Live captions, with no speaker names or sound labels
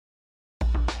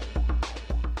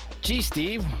Gee,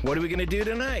 Steve, what are we going to do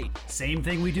tonight? Same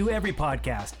thing we do every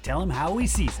podcast. Tell him how he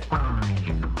sees it.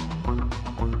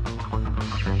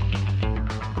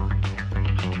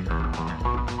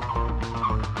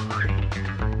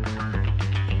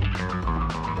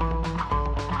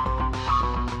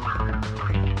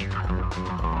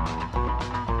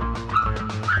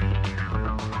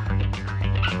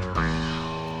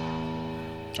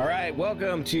 All right,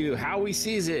 welcome to How We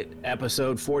Sees It,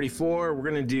 episode 44. We're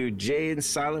going to do Jay and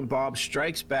Silent Bob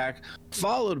Strikes Back,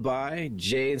 followed by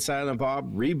Jay and Silent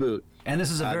Bob Reboot. And this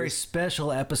is a very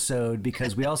special episode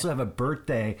because we also have a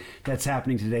birthday that's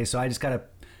happening today. So I just got to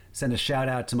send a shout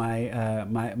out to my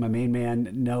main man,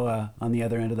 Noah, on the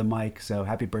other end of the mic. So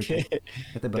happy birthday.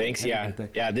 Thanks, yeah.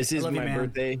 Yeah, this is my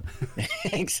birthday.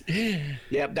 Thanks.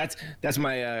 Yep, that's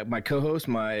my co-host,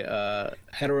 my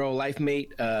hetero life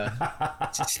mate,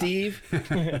 Steve.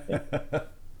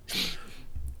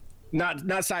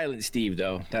 Not Silent Steve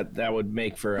though. That would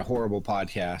make for a horrible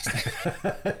podcast.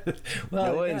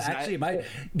 Well, no, actually,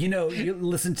 you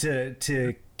listen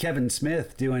to Kevin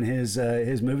Smith doing his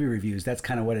movie reviews. That's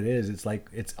kind of what it is. It's like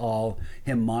it's all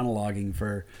him monologuing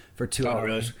for 2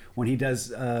 hours. Really? When he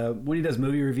does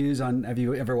movie reviews on. Have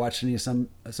you ever watched some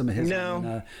of his?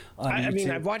 No. I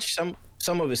mean, I've watched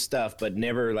some of his stuff, but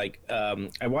never like. I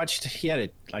watched. He had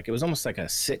it was almost like a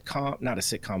sitcom, not a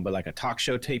sitcom, but like a talk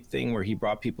show type thing where he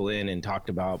brought people in and talked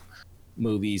about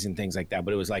movies and things like that.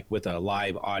 But it was like with a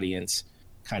live audience,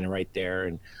 kind of right there.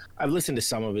 And I've listened to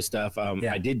some of his stuff.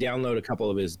 I did download a couple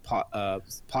of his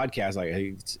podcasts,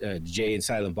 like Jay and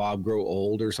Silent Bob Grow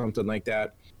Old or something like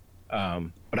that.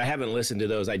 But I haven't listened to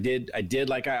those. I did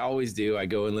like I always do. I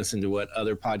go and listen to what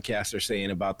other podcasts are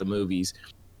saying about the movies,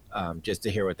 just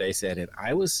to hear what they said. And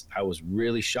I was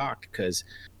really shocked because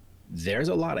there's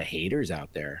a lot of haters out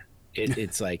there.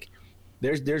 It's like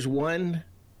there's one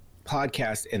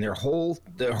podcast and their whole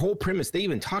premise, they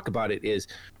even talk about it, is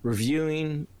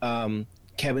reviewing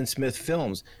Kevin Smith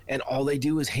films, and all they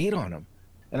do is hate on him.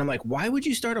 And I'm like, why would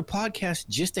you start a podcast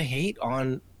just to hate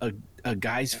on a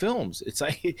guy's films? It's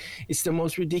like it's the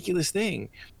most ridiculous thing.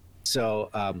 So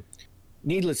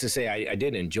needless to say, I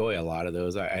did enjoy a lot of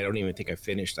those. I don't even think I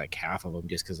finished like half of them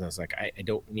just because I was like, I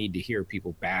don't need to hear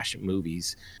people bash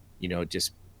movies,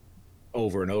 just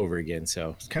over and over again.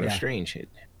 So it's kind of strange.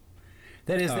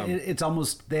 That is, it's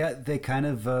almost they kind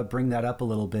of bring that up a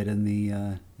little bit in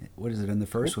the what is it in the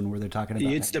first one where they're talking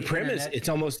about it's the premise. Internet. It's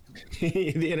almost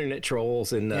the internet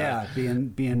trolls and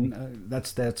being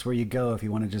that's where you go if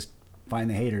you want to just find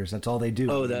the haters. That's all they do.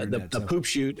 Oh, the poop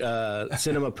shoot,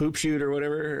 cinema poop shoot or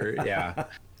whatever. Yeah.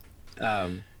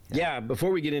 Before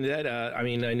we get into that, I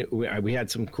mean, we had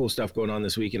some cool stuff going on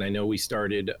this week, and I know we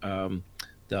started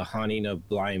The Haunting of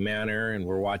Bly Manor, and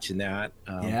we're watching that.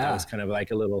 That was kind of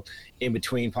like a little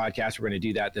in-between podcast. We're going to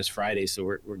do that this Friday, so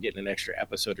we're getting an extra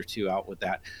episode or two out with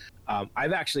that.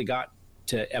 I've actually got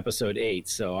to episode 8,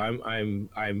 so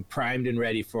I'm primed and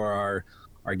ready for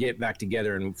our get back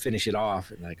together and finish it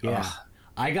off. And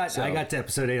I got to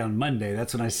episode 8 on Monday.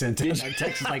 That's when I sent it. I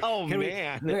texted like, "Oh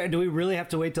man, do we really have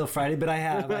to wait till Friday?" But I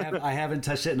haven't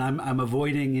touched it, and I'm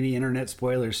avoiding any internet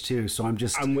spoilers too. So I'm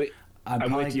with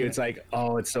you. It's like,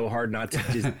 it's so hard not to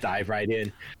just dive right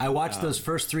in. I watched those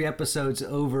first 3 episodes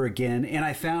over again, and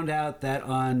I found out that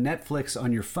on Netflix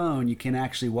on your phone, you can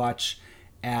actually watch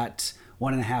at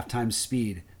 1.5 times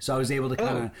speed. So I was able to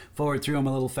kind of forward through them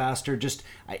a little faster.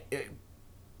 I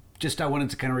wanted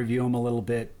to kind of review them a little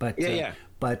bit, but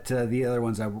But the other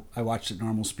ones I watched at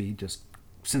normal speed just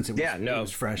since it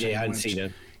was fresh. Yeah, I hadn't seen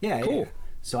it. Yeah, cool. Yeah.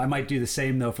 So I might do the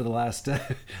same though for the last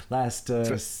 5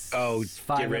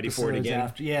 get ready for it again.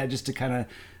 After, just to kind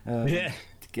of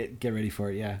get ready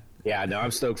for it. Yeah. Yeah, no, I'm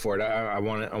stoked for it. I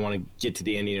want to get to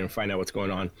the ending and find out what's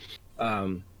going on.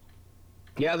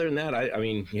 Other than that, I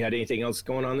mean, you had anything else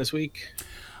going on this week?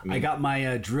 I got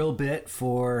my drill bit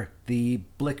for the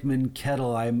Blickman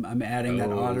kettle. I'm adding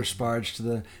that otter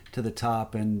sparge to the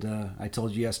top, and I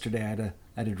told you yesterday I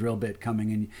had a drill bit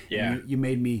coming, and you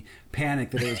made me panic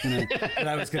that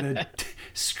I was gonna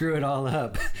screw it all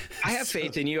up. I have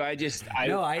faith in you. I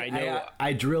know.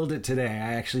 I drilled it today.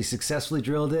 I actually successfully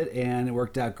drilled it, and it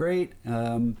worked out great.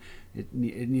 It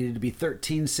needed to be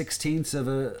 13/16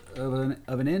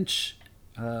 of an inch.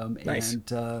 Nice.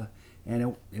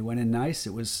 And it went in nice.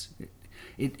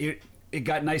 It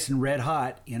got nice and red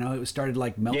hot. It started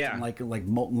like melting like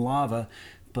molten lava.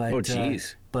 But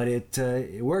but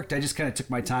it worked. I just kind of took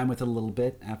my time with it a little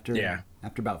bit. After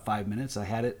about 5 minutes, I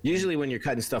had it. Usually, when you're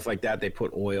cutting stuff like that, they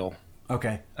put oil.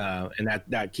 Okay. And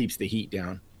that keeps the heat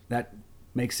down.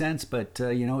 makes sense. But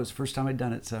you know, it was the first time I'd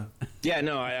done it, so. Yeah,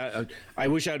 no, I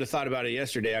wish I would have thought about it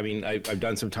yesterday. I mean, I've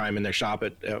done some time in their shop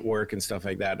at work and stuff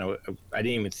like that. And I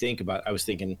didn't even think about. I was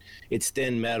thinking it's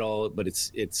thin metal, but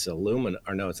it's aluminum.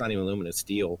 Or no, it's not even aluminum. It's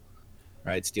steel,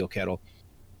 right? Steel kettle.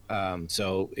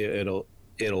 So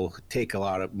it'll take a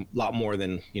lot more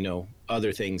than, you know,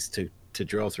 other things to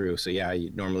drill through. So yeah,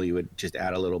 normally you would just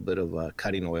add a little bit of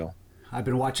cutting oil. I've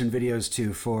been watching videos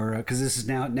too for because this is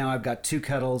now I've got 2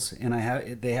 kettles, and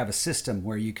they have a system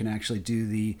where you can actually do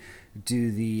the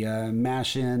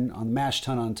mash in on the mash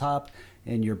tun on top,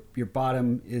 and your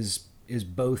bottom is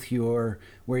both where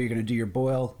you're going to do your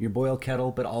boil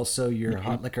kettle, but also your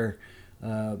hot liquor.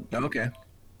 Okay.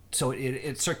 So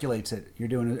it circulates it. You're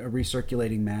doing a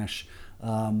recirculating mash.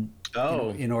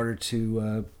 In order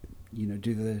to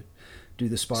do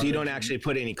the sparge. So you don't actually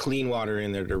put any clean water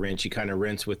in there to rinse. You kind of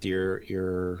rinse with your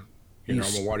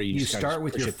normal water. You start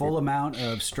with your full amount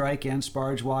of strike and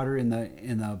sparge water in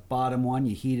the bottom one.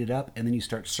 You heat it up, and then you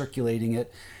start circulating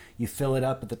it. You fill it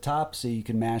up at the top so you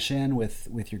can mash in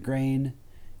with your grain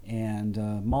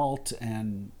and malt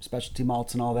and specialty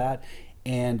malts and all that.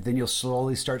 And then you'll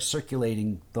slowly start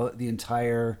circulating the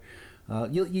entire.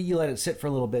 You let it sit for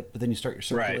a little bit, but then you start your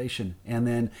circulation, right. and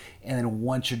then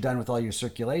once you're done with all your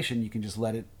circulation, you can just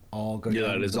let it all go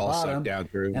down to the bottom, sucked down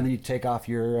through, and then you take off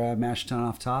your mash tun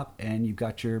off top, and you've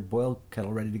got your boil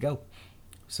kettle ready to go.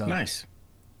 So nice,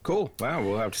 cool. Wow,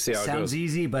 we'll have to see how it goes. Sounds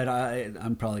easy, but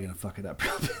I'm probably gonna fuck it up.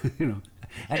 You know,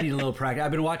 I need a little practice.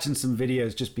 I've been watching some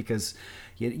videos just because.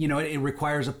 You know, it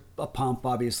requires a pump,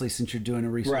 obviously, since you're doing a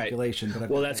recirculation. Right.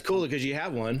 But that's cool because you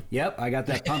have one. Yep, I got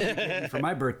that pump for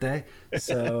my birthday.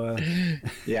 So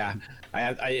yeah,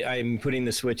 I'm putting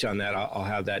the switch on that. I'll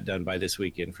have that done by this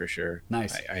weekend for sure.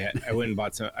 Nice. I went and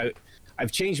bought some.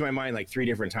 I've changed my mind like 3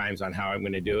 different times on how I'm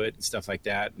going to do it and stuff like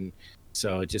that. And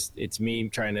so it's me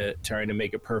trying to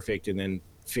make it perfect and then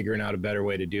figuring out a better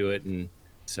way to do it. And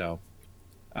so,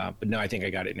 but no, I think I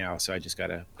got it now. So I just got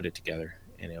to put it together,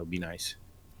 and it'll be nice.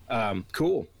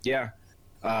 Cool. Yeah.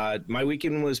 My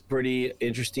weekend was pretty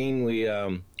interesting. We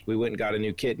went and got a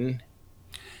new kitten.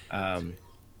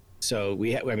 So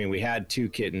we had 2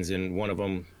 kittens, and one of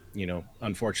them, you know,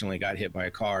 unfortunately got hit by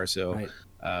a car. So,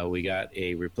 right. We got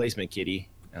a replacement kitty.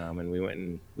 And we went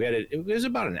and it was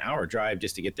about an hour drive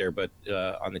just to get there. But,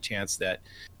 on the chance that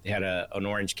they had an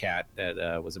orange cat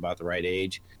that, was about the right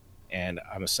age, and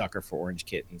I'm a sucker for orange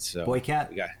kittens. So boy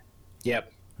cat.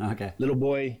 Yep. Okay. Little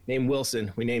boy named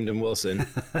Wilson. We named him Wilson.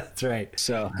 That's right.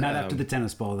 So not after the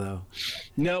tennis ball, though.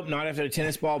 Nope, not after the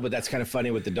tennis ball. But that's kind of funny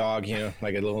with the dog, you know,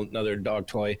 like another dog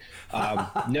toy.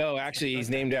 No, actually, he's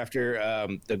named after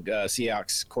the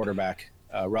Seahawks quarterback,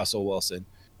 Russell Wilson.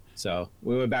 So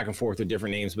we went back and forth with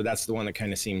different names, but that's the one that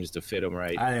kind of seems to fit him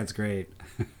right. I think it's great.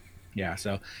 Yeah,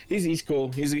 so he's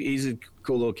cool. He's a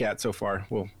cool little cat so far.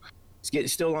 Well,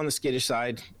 still on the skittish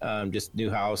side. Just new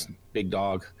house, big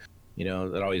dog. You know,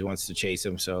 that always wants to chase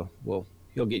him, so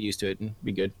he'll get used to it and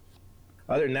be good.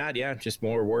 Other than that, yeah, just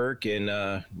more work,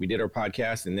 and we did our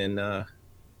podcast, and then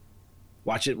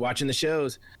watching the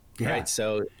shows. Yeah. Right.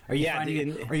 So are you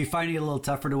finding it a little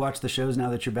tougher to watch the shows now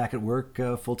that you're back at work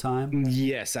full time?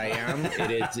 Yes, I am.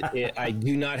 I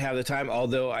do not have the time,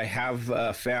 although I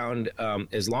have found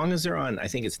as long as they're on, I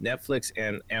think it's Netflix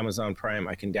and Amazon Prime,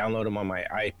 I can download them on my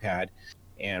iPad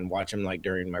and watch them like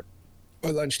during my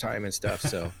lunchtime and stuff.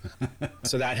 So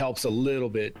that helps a little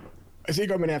bit. I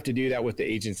think I'm going to have to do that with the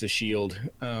Agents of S.H.I.E.L.D.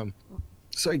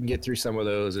 So I can get through some of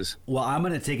those. Well, I'm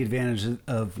going to take advantage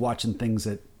of watching things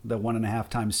at the 1.5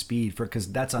 times speed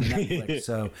because that's on Netflix.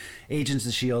 So Agents of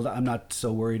S.H.I.E.L.D., I'm not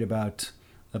so worried about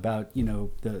you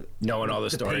know knowing all the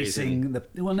stories pacing,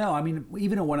 well, no, I mean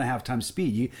even at 1.5 times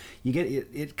speed you get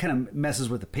it kind of messes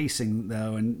with the pacing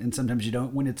though, and sometimes you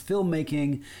don't, when it's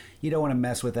filmmaking, you don't want to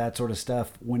mess with that sort of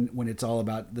stuff when it's all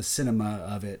about the cinema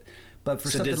of it. But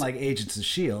for something like Agents of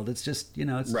S.H.I.E.L.D., it's just, you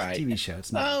know, it's right. A TV show.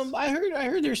 It's not. I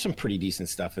heard there's some pretty decent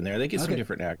stuff in there. They get some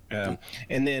different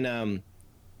and then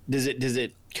does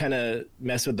it kind of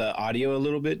mess with the audio a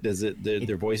little bit? Does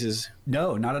their voices?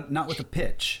 No, not with the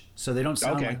pitch. So they don't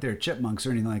sound like they're chipmunks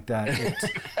or anything like that.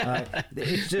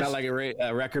 It's just not like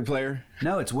a record player.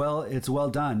 No, it's well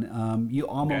done. You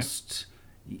almost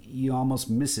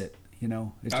miss it. You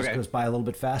know, it just goes by a little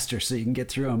bit faster, so you can get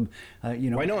through them. You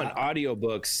know, well, I know in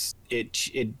audiobooks it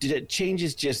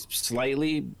changes just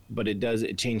slightly, but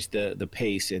it change the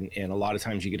pace, and a lot of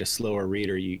times you get a slower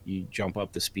reader, you jump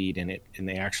up the speed, and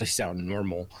they actually sound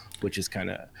normal, which is kind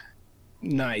of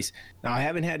nice. Now, I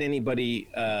haven't had anybody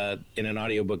in an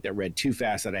audiobook that read too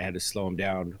fast that I had to slow them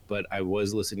down, but I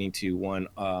was listening to one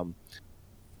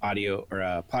audio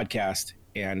or podcast,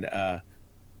 and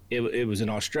it was an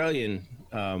Australian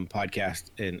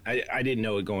podcast, and I didn't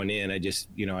know it going in. I just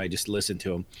listened to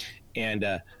them,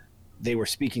 and they were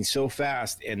speaking so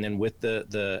fast, and then with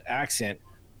the accent,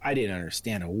 I didn't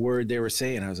understand a word they were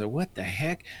saying. I was like, what the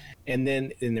heck? And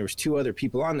then there was 2 other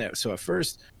people on there. So at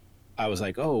first I was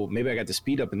like, oh, maybe I got the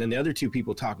speed up. And then the other 2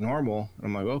 people talk normal. And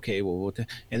I'm like, okay, well, what the?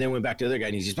 And then went back to the other guy,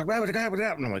 and he's just like,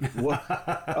 and I'm like, what?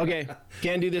 Okay,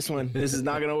 can't do this one. This is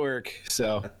not going to work.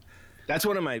 So that's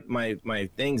one of my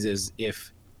things is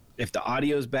if the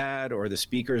audio's bad or the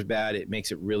speaker's bad, it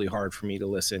makes it really hard for me to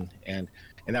listen. And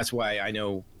that's why I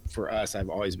know for us, I've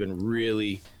always been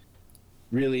really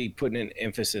putting an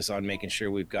emphasis on making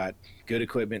sure we've got good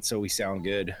equipment so we sound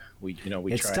good.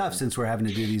 It's tough since we're having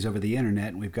to do these over the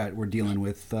internet, and we're dealing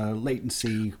with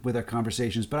latency with our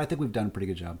conversations, but I think we've done a pretty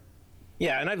good job.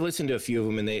 Yeah, and I've listened to a few of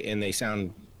them, and they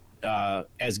sound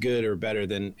as good or better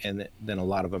than a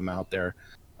lot of them out there.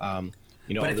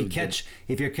 But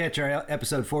if you catch our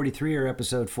episode 43 or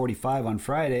episode 45 on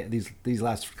Friday, these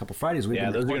last couple Fridays, those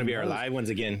are going to be our live ones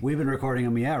again. We've been recording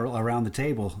them, around the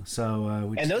table.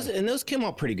 So those came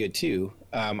out pretty good too.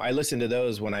 I listen to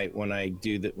those when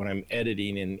I'm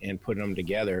editing and putting them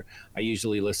together. I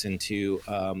usually listen to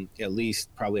at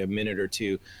least probably a minute or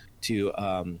two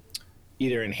to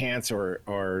either enhance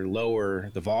or lower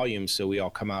the volume so we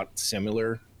all come out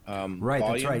similar. Right,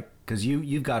 volume. That's right, because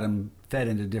you've got them fed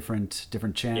into different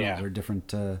channels or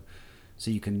different, so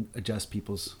you can adjust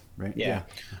people's right. Yeah.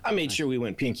 I made sure we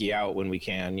went pinky out when we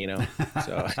can,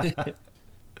 So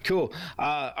cool.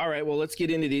 All right, well, let's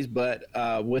get into these. But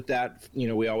with that,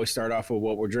 we always start off with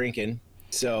what we're drinking.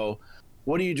 So,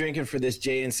 what are you drinking for this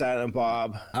Jay and Silent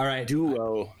Bob? All right,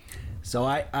 duo? So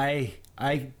I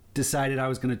decided I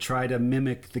was going to try to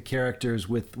mimic the characters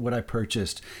with what I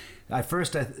purchased.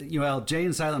 Jay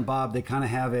and Silent Bob, they kind of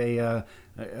have a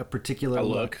particular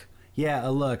look. Yeah,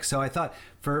 a look. So I thought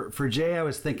for Jay, I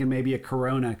was thinking maybe a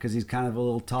Corona because he's kind of a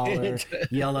little taller,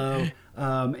 yellow,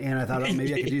 and I thought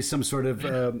maybe I could do some sort of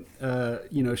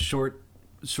short,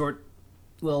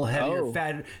 little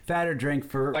heavier, fatter drink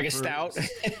for a stout.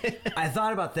 I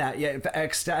thought about that. Yeah,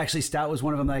 actually, stout was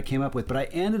one of them that I came up with, but I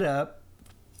ended up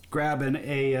grabbing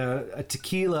a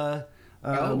tequila,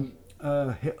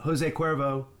 Jose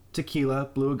Cuervo tequila,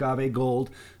 Blue Agave Gold.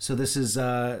 So this is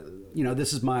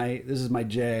this is my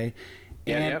J,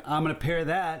 and I'm gonna pair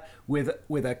that with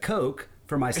a Coke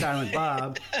for my Silent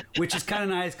Bob, which is kind of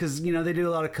nice because they do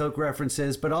a lot of Coke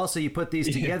references, but also you put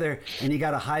these together and you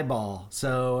got a highball.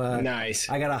 So nice.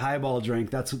 I got a highball drink.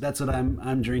 That's what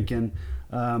I'm drinking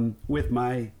with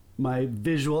my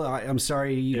visual. I'm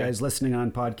sorry you guys listening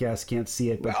on podcast can't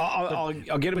see it, but I'll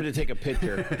get him to take a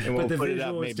picture and we'll put it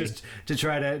up maybe just to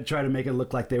try to make it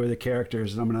look like they were the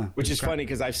characters. And I'm gonna, which is funny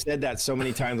because I've said that so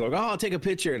many times. Like, I'll take a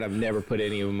picture, and I've never put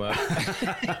any of them up.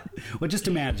 Well, just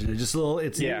imagine it. Just a little.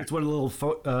 It's one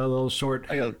little short.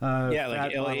 Like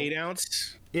like 8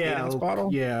 ounce.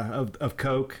 Bottle. Yeah, of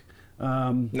Coke.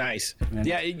 Nice.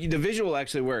 The visual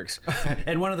actually works.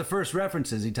 And one of the first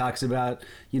references, he talks about,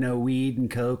 weed and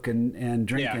Coke and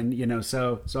drinking,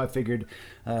 so I figured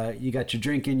you got your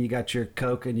drinking, you got your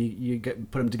Coke, and you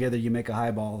put them together, you make a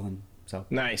highball. And so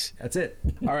nice. That's it.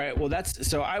 All right. Well,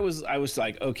 so I was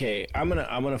like, okay, I'm going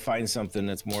to find something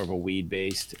that's more of a weed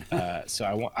based.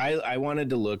 So I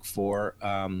wanted to look for,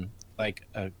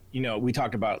 we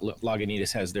talked about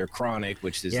Lagunitas has their Chronic,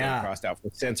 which is crossed out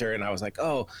with Sensor, and I was like,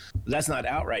 oh, that's not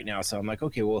out right now. So I'm like,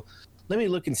 okay, well, let me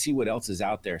look and see what else is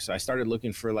out there. So I started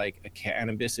looking for like a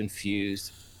cannabis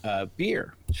infused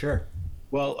beer. Sure.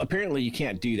 Well, apparently you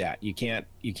can't do that. You can't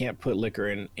put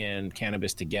liquor and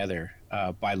cannabis together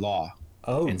by law.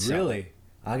 Oh, really?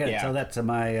 I got to tell that to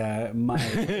my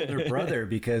older brother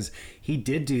because he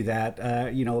did do that.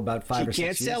 About 5 or 6 years ago. He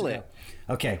can't sell it.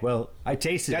 Okay, well, I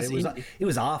tasted it. It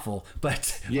was awful,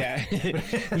 but yeah,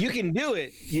 you can do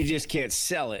it. You just can't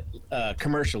sell it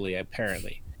commercially,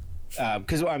 apparently.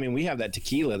 Because we have that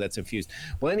tequila that's infused.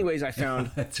 Well, anyways, I found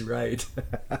that's right.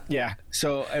 Yeah.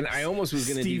 So, and I almost was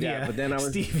going to do that, but then I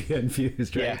was stevia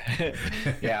infused, right? Yeah.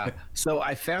 Yeah. So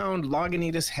I found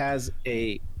Lagunitas has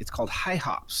it's called High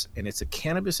Hops, and it's a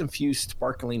cannabis infused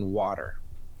sparkling water.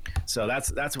 So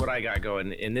that's what I got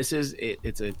going, and this is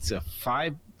it's a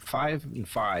 5 and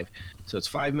 5, so it's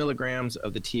 5 milligrams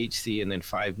of the THC and then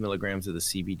 5 milligrams of the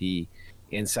CBD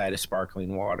inside of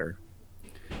sparkling water,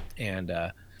 and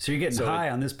so you're getting high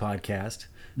on this podcast.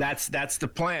 That's the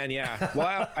plan, yeah.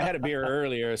 Well, I had a beer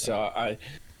earlier,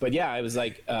 but yeah, I was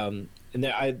like, and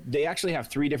they actually have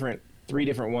three different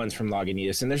ones from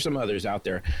Lagunitas, and there's some others out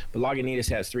there, but Lagunitas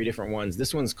has 3 different ones.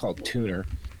 This one's called Tuner.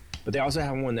 But they also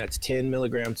have one that's 10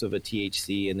 milligrams of a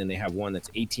THC, and then they have one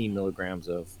that's 18 milligrams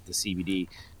of the CBD.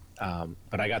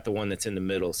 but I got the one that's in the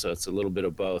middle, so it's a little bit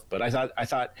of both. But I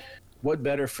thought, what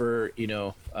better for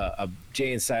a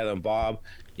Jay and Silent Bob,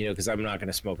 because I'm not going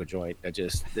to smoke a joint. That's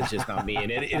just not me.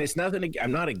 And it's nothing.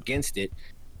 I'm not against it.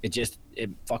 It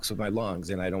fucks with my lungs,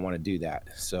 and I don't want to do that.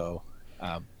 So,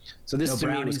 so this to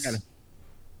me was kind of.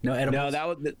 No edibles?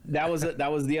 No,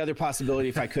 that was the other possibility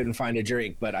if I couldn't find a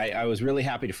drink. But I was really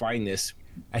happy to find this.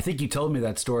 I think you told me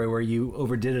that story where you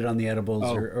overdid it on the edibles.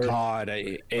 Oh God,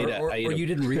 I ate or you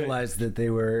didn't realize that they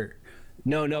were.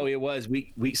 No, it was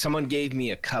someone gave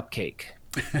me a cupcake,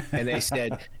 and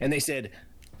they said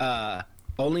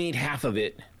only eat half of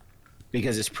it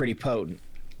because it's pretty potent.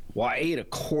 Well, I ate a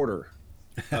quarter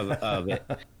of it,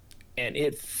 and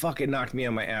it fucking knocked me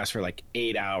on my ass for like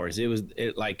 8 hours.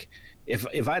 It like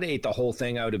if I'd ate the whole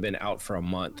thing, I would have been out for a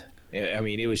month. I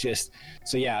mean, it was just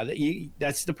so. Yeah,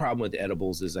 that's the problem with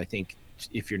edibles. Is I think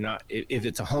if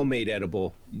it's a homemade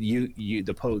edible,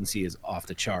 the potency is off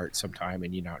the chart sometime,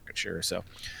 and you're not sure. So,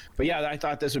 but yeah, I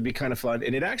thought this would be kind of fun,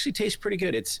 and it actually tastes pretty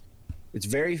good. It's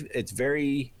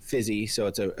very fizzy, so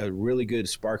it's a really good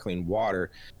sparkling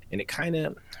water, and it kind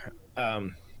of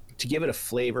to give it a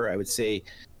flavor, I would say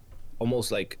almost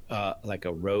like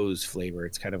a rose flavor.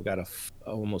 It's kind of got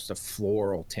almost a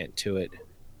floral tint to it.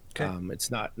 Okay. It's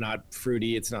not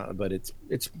fruity. It's not, but it's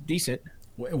decent.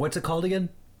 What's it called again?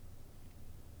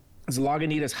 It's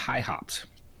Lagunitas High Hops.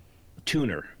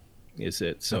 Tuner is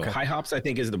it. So High Hops, I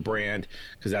think, is the brand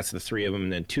because that's the 3 of them.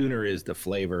 And then Tuner is the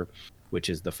flavor, which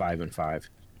is the 5 and 5.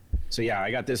 So yeah,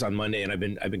 I got this on Monday, and I've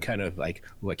been kind of like,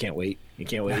 I can't wait. You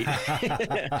can't wait.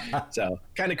 So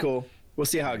kind of cool. We'll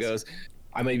see how it goes.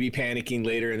 I may be panicking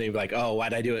later, and they'll be like, "Oh,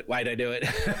 why'd I do it? Why'd I do it?"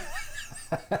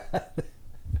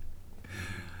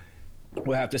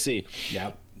 We'll have to see.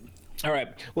 Yeah. All right,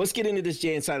 let's get into this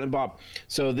Jay and Silent Bob.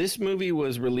 So this movie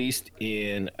was released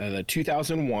in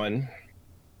 2001,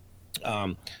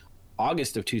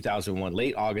 August of 2001,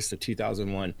 late August of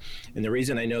 2001. And the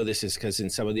reason I know this is because in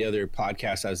some of the other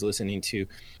podcasts I was listening to,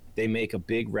 they make a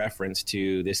big reference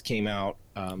to this came out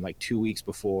like 2 weeks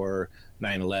before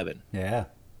 9/11. Yeah.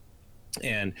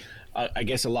 And I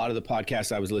guess a lot of the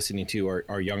podcasts I was listening to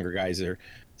are younger guys.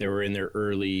 They were in their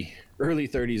early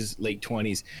 30s, late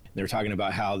 20s. And they were talking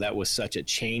about how that was such a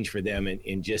change for them,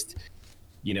 and just,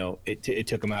 it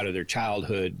took them out of their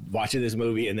childhood watching this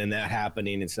movie and then that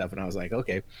happening and stuff. And I was like,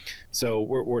 okay, so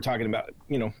we're talking about,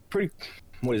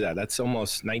 what is that? That's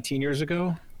almost 19 years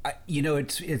ago.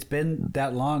 It's been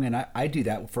that long, and I do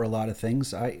that for a lot of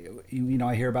things. I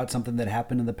hear about something that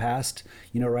happened in the past,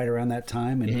 right around that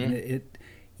time, and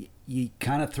you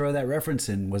kind of throw that reference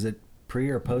in. Was it pre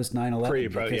or post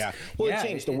 9/11? Yeah. Well, it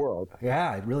changed the world.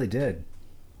 Yeah, it really did.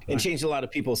 It changed a lot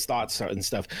of people's thoughts and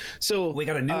stuff. So we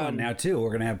got a new one now too. We're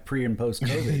going to have pre and post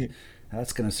COVID.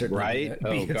 That's going to certainly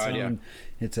be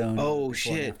its own. Oh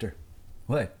shit! After.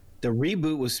 What? The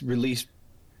reboot was released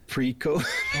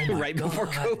pre-COVID, right before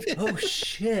COVID. Oh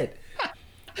shit!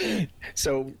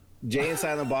 So Jay and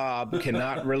Silent Bob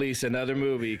cannot release another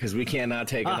movie because we cannot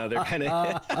take another kind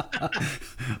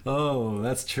of. Oh,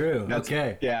 that's true.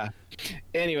 Okay. Yeah.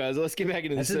 Anyways, let's get back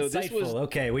into this. So this was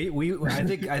okay.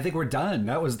 I think we're done.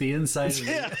 That was the insight.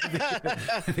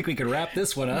 I think we could wrap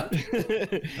this one up.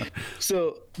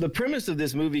 So the premise of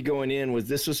this movie going in was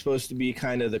this was supposed to be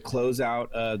kind of the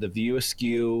closeout of the View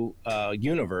Askew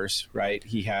universe, right?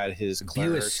 He had his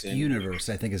View Askew universe,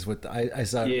 I think is what I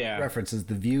saw references,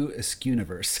 the View Askew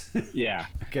universe. Yeah.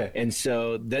 Okay. And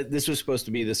so this was supposed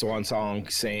to be the swan song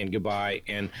saying goodbye,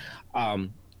 and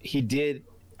he did.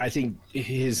 I think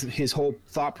his whole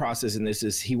thought process in this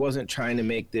is he wasn't trying to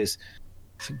make this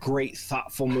great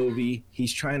thoughtful movie.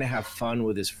 He's trying to have fun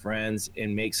with his friends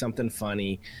and make something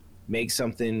funny, make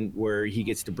something where he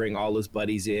gets to bring all his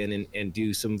buddies in and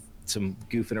do some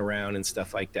goofing around and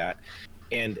stuff like that.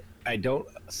 And I don't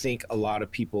think a lot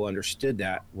of people understood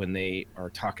that when they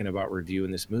are talking about reviewing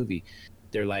this movie.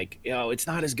 They're like, it's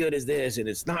not as good as this and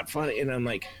it's not funny. And I'm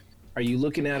like, are you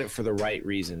looking at it for the right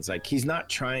reasons? Like, he's not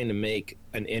trying to make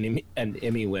an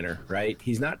Emmy winner, right?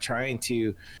 He's not trying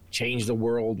to change the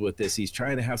world with this. He's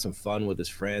trying to have some fun with his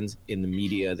friends in the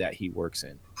media that he works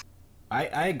in.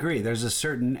 I agree. There's a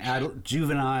certain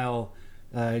juvenile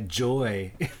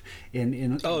joy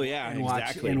in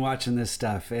watching this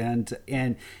stuff, and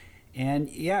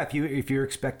yeah, if you're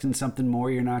expecting something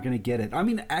more, you're not going to get it. I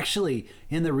mean, actually,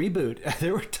 in the reboot,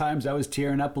 there were times I was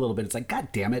tearing up a little bit. It's like, God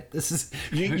damn it, this is.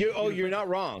 You're not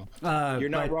wrong. You're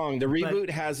not wrong. The reboot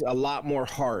has a lot more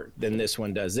heart than this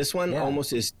one does. This one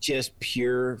almost is just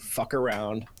pure fuck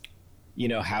around,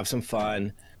 have some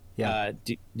fun.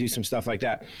 do some stuff like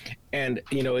that. And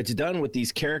it's done with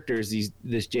these characters,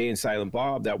 this Jay and Silent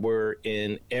Bob, that were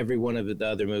in every one of the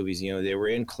other movies. They were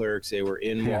in Clerks, they were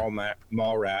in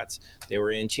Mallrats, they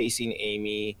were in Chasing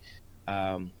Amy,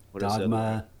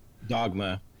 Dogma.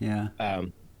 Yeah.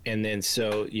 And then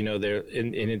so they're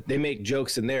they make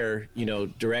jokes in there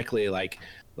directly, like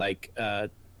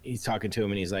he's talking to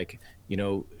him and he's like,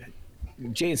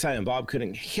 Jay and Silent Bob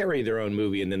couldn't carry their own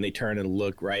movie, and then they turn and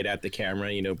look right at the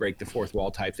camera, break the fourth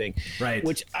wall type thing, right?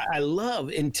 Which I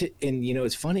love, and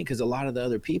it's funny because a lot of the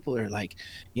other people are like,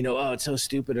 oh, it's so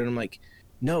stupid, and I'm like,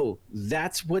 no,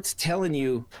 that's what's telling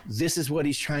you this is what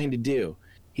he's trying to do.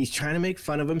 He's trying to make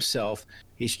fun of himself.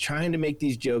 He's trying to make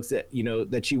these jokes that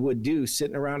that you would do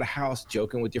sitting around a house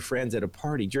joking with your friends at a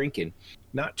party drinking,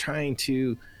 not trying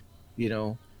to,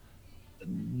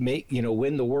 make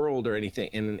win the world or anything.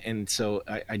 And so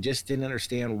I just didn't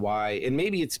understand why. And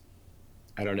maybe it's,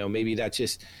 I don't know, maybe that's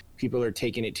just people are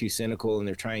taking it too cynical and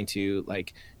they're trying to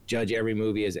like judge every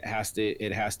movie as it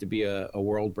has to be a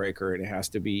world breaker, and it has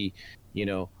to be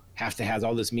has to have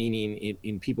all this meaning,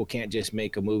 and people can't just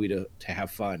make a movie to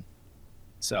have fun.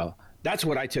 So that's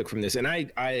what I took from this, and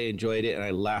I enjoyed it and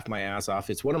I laughed my ass off.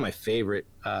 It's one of my favorite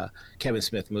Kevin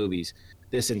Smith movies,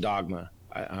 this and Dogma.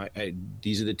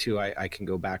 These are the two I can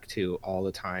go back to all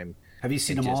the time. Have you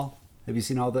seen them all? Have you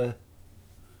seen all the?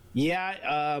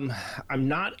 Yeah, I'm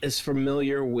not as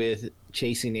familiar with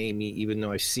Chasing Amy, even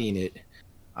though I've seen it.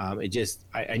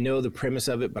 I know the premise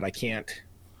of it, but I can't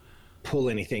pull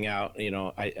anything out.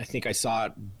 I think I saw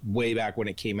it way back when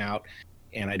it came out,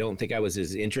 and I don't think I was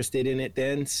as interested in it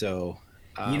then. So.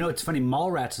 It's funny.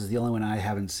 Mallrats is the only one I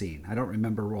haven't seen. I don't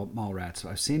remember Mallrats.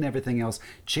 I've seen everything else.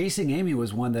 Chasing Amy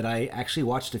was one that I actually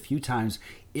watched a few times.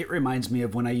 It reminds me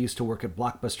of when I used to work at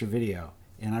Blockbuster Video,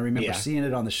 and I remember seeing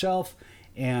it on the shelf,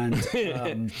 and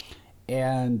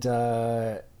and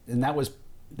that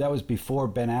was before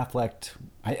Ben Affleck.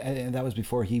 That was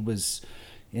before he was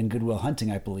in Good Will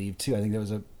Hunting, I believe, too. I think that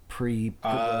was a pre.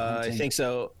 I think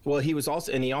so. Well, he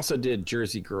also did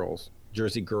Jersey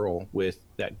Girl with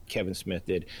that Kevin Smith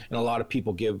did, and a lot of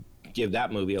people give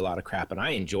that movie a lot of crap, and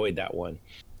I enjoyed that one.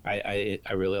 I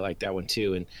really liked that one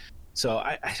too, and so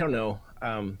I don't know.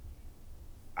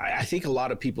 I think a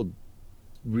lot of people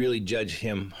really judge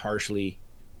him harshly,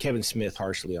 Kevin Smith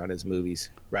harshly on his movies,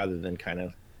 rather than kind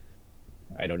of,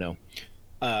 I don't know.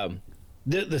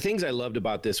 The things I loved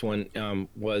about this one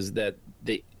was that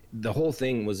the whole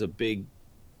thing was a big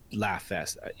laugh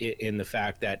fest in the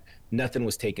fact that nothing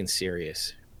was taken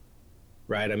serious,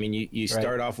 right? I mean, you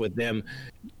start off with them.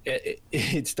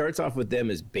 It starts off with them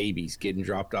as babies getting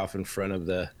dropped off in front of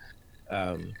the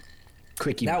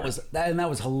quickie. That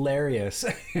was hilarious.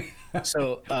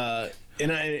 So,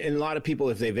 and a lot of people,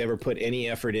 if they've ever put any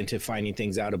effort into finding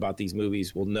things out about these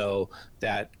movies, will know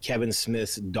that Kevin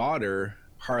Smith's daughter,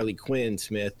 Harley Quinn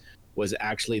Smith, was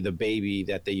actually the baby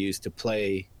that they used to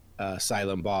play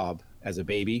Silent Bob as a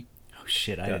baby. Oh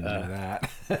shit, I didn't know that.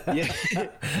 Yeah.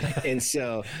 And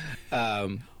so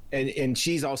and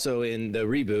she's also in the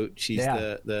reboot. She's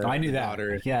the I knew the that.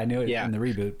 daughter. Yeah, I knew it in the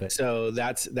reboot, but so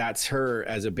that's her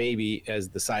as a baby, as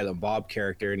the Silent Bob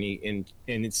character, and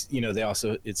it's they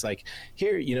also, it's like,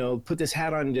 here, put this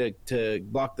hat on to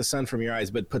block the sun from your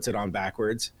eyes, but puts it on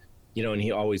backwards, and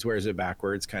he always wears it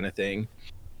backwards, kind of thing.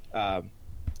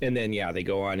 And then they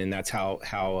go on, and that's how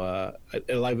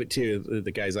I love it too.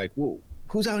 The guy's like, "Whoa,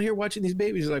 who's out here watching these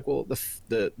babies?" He's like, "Well,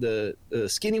 the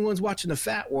skinny one's watching the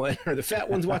fat one, or the fat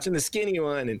one's watching the skinny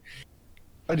one."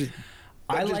 And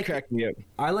I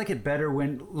like it better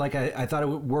when, like, I thought it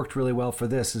worked really well for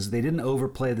this, is they didn't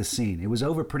overplay the scene. It was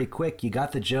over pretty quick. You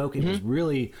got the joke. It was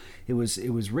really, it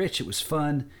was rich. It was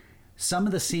fun. Some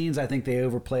of the scenes I think they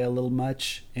overplay a little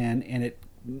much, and it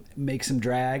makes them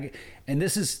drag. And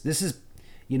this is.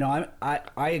 I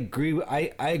agree.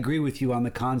 I agree with you on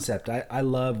the concept. I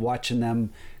love watching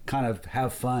them kind of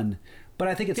have fun, but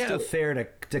I think it's still fair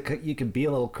to you can be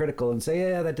a little critical and say,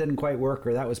 yeah, that didn't quite work,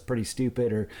 or that was pretty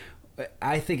stupid, or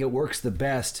I think it works the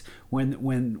best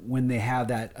when they have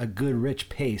a good rich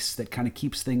pace that kind of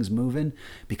keeps things moving,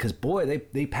 because boy,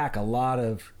 they pack a lot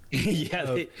of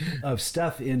of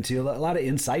stuff into a lot of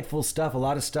insightful stuff, a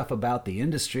lot of stuff about the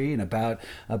industry and about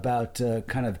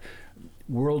kind of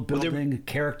world building,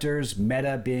 characters,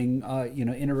 meta being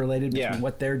interrelated between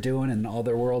what they're doing and all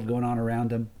their world going on around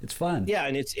them. It's fun. Yeah,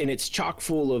 and it's chock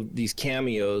full of these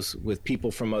cameos with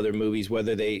people from other movies,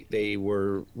 whether they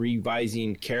were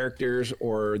revising characters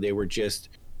or they were just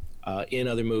in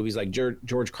other movies. Like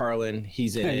George Carlin,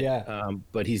 he's in it,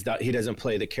 but he doesn't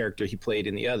play the character he played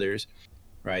in the others,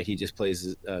 right? He just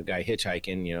plays a guy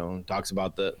hitchhiking, talks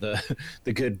about the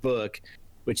good book.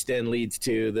 which then leads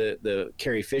to the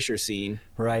Carrie Fisher scene.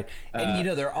 Right. And,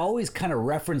 they're always kind of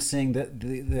referencing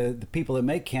the people that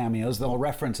make cameos. They'll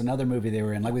reference another movie they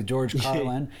were in, like with George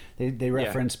Carlin. They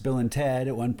referenced Bill and Ted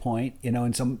at one point,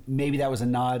 and so maybe that was a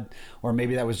nod, or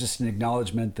maybe that was just an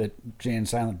acknowledgement that Jay and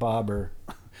Silent Bob are...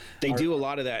 They do a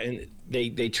lot of that, and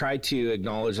they try to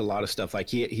acknowledge a lot of stuff. Like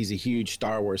he's a huge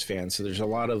Star Wars fan, so there's a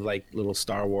lot of like little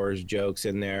Star Wars jokes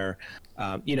in there.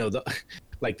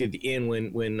 Like at the end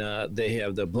when they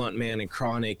have the Blunt Man and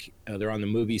Chronic, they're on the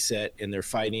movie set and they're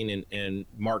fighting, and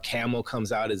Mark Hamill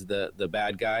comes out as the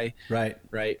bad guy.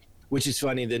 Right. Which is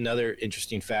funny. Another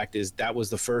interesting fact is that was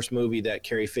the first movie that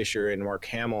Carrie Fisher and Mark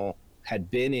Hamill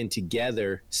had been in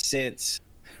together since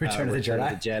Return of the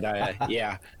Jedi.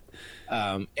 Yeah.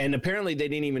 And apparently they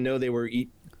didn't even know they were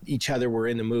each other were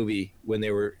in the movie when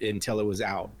they were until it was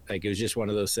out. Like it was just one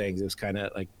of those things. It was kind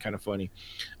of funny.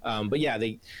 But yeah,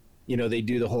 they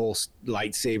do the whole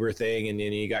lightsaber thing, and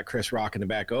then you got Chris Rock in the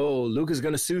back. Oh, Luke is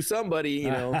going to sue somebody,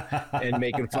 and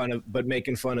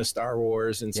making fun of Star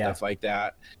Wars and stuff like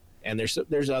that. And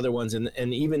there's other ones, and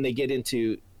even they get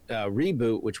into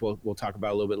Reboot, which we'll talk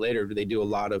about a little bit later. They do a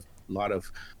lot of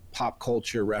pop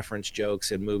culture reference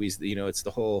jokes in movies. It's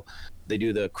the whole, they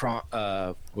do the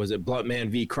was it Blunt Man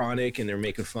v Chronic, and they're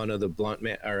making fun of the Blunt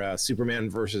Man or Superman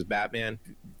versus Batman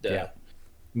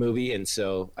movie, and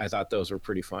so I thought those were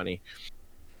pretty funny.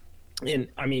 And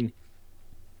I mean,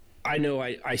 I know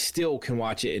I still can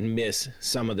watch it and miss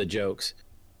some of the jokes,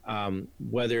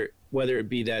 whether it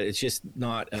be that it's just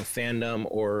not a fandom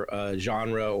or a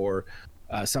genre or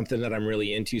something that I'm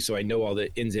really into, so I know all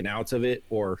the ins and outs of it,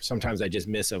 or sometimes I just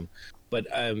miss them. But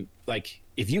like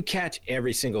if you catch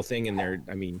every single thing in there,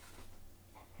 I mean,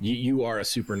 you are a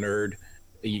super nerd.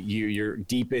 You're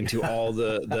deep into all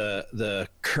the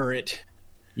current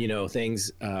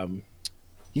things.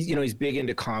 He's big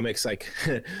into comics. Like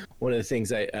one of the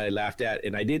things I laughed at,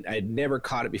 and I'd never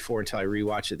caught it before until I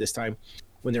rewatched it this time,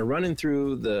 when they're running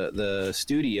through the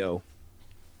studio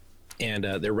and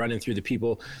they're running through the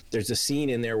people. There's a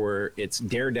scene in there where it's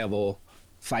Daredevil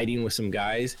fighting with some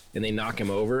guys, and they knock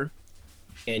him over,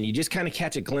 and you just kind of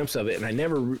catch a glimpse of it. And I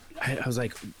was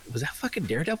like, was that fucking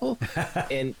Daredevil?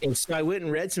 and so I went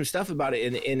and read some stuff about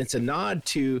it, and it's a nod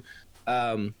to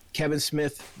Kevin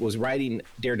Smith was writing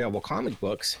Daredevil comic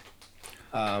books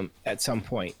at some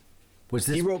point.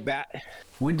 He wrote back.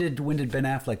 When did Ben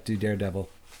Affleck do Daredevil?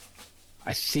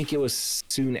 I think it was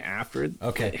soon after.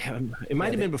 Okay, it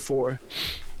might have been before.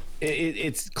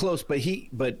 It's close, but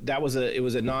it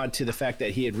was a nod to the fact that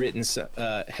he had written some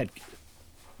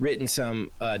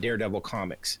Daredevil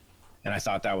comics, and I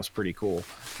thought that was pretty cool.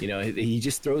 He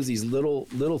just throws these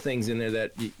little things in there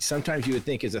that sometimes you would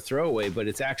think is a throwaway, but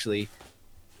it's actually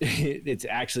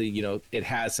it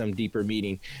has some deeper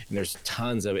meaning, and there's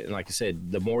tons of it. And like I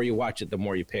said, the more you watch it, the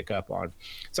more you pick up on.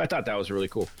 So I thought that was really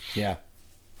cool. Yeah.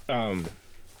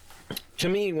 To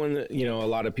me, when a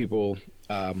lot of people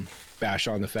bash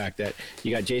on the fact that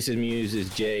you got Jason Mewes as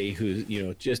Jay, who's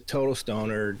just total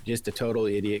stoner, just a total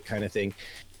idiot kind of thing,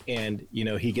 and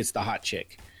he gets the hot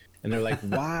chick, and they're like,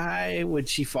 why would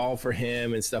she fall for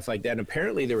him and stuff like that? And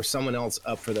apparently there was someone else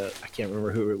up for I can't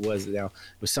remember who it was now. It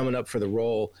was someone up for the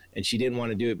role, and she didn't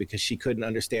want to do it because she couldn't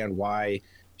understand why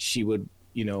she would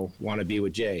want to be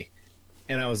with Jay.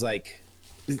 And I was like,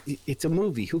 it's a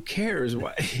movie, who cares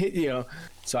what?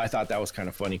 So I thought that was kind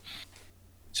of funny.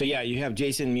 So yeah, you have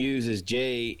Jason Mewes as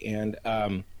Jay, and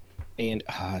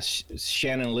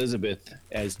Shannon Elizabeth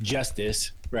as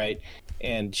Justice, right?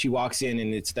 And she walks in,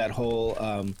 and it's that whole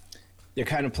they're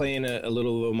kind of playing a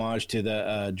little homage to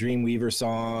the Dreamweaver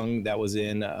song that was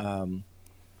in why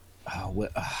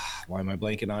am I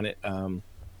blanking on it?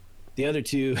 The other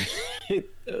two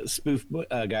spoof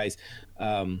guys.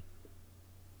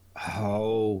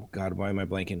 Oh God, why am I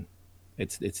blanking?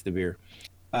 It's the beer.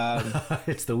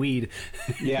 It's the weed.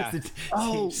 Yeah.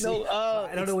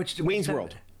 I don't know which. Wayne's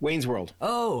World. Wayne's World.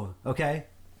 Oh, okay.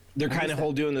 They're kind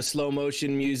of doing the slow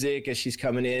motion music as she's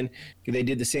coming in. They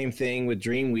did the same thing with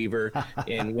Dreamweaver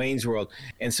in Wayne's World,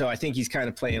 and so I think he's kind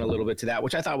of playing a little bit to that,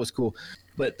 which I thought was cool.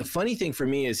 But the funny thing for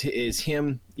me is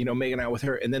him, making out with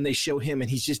her, and then they show him,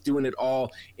 and he's just doing it all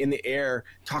in the air,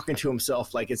 talking to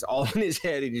himself like it's all in his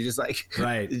head, and you're just like,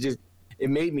 right. It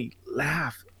made me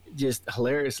laugh just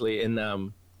hilariously.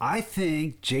 And I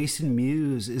think Jason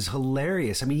Mewes is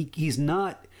hilarious. I mean, he's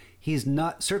not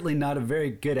certainly not a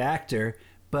very good actor.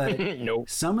 But nope.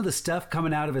 Some of the stuff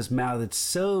coming out of his mouth, it's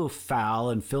so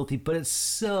foul and filthy, but it's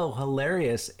so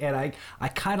hilarious. And I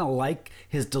kind of like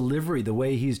his delivery, the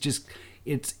way he's just,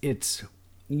 it's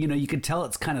you can tell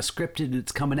it's kind of scripted and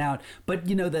it's coming out. But,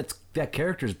 that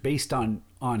character is based on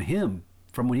him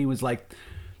from when he was like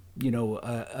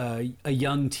a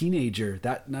young teenager.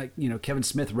 That Kevin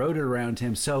Smith wrote it around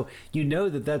him, so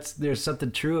there's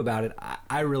something true about it.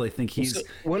 I really think he's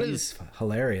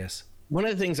hilarious. One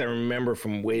of the things I remember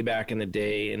from way back in the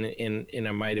day, and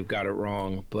I might have got it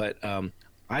wrong, but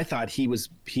I thought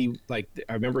I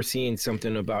remember seeing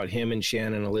something about him and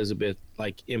Shannon Elizabeth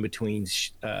like in between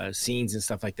scenes and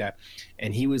stuff like that,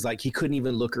 and he was like he couldn't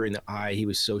even look her in the eye. He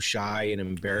was so shy and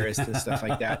embarrassed and stuff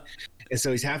like that. And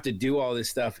so he's have to do all this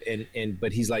stuff,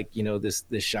 but he's like, this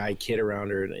shy kid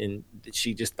around her, and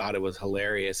she just thought it was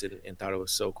hilarious and thought it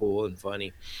was so cool and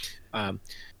funny.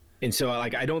 And so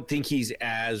like I don't think he's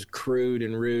as crude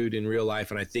and rude in real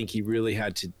life, and I think he really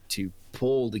had to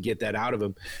pull to get that out of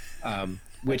him,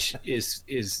 which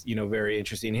is very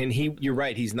interesting. And you're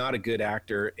right, he's not a good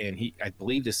actor, and I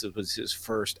believe this was his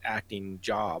first acting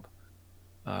job.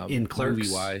 In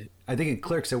Clerks, I think in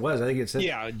Clerks it was. I think it said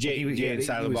Jay and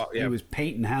Silent Bob. He was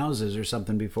painting houses or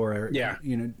something before.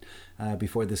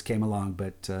 Before this came along.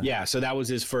 But so that was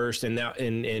his first, and now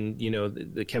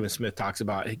the Kevin Smith talks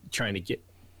about trying to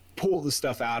pull the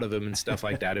stuff out of him and stuff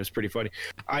like that. It was pretty funny.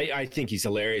 I think he's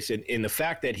hilarious, and the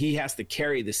fact that he has to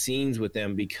carry the scenes with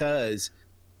them because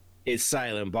it's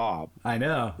Silent Bob. I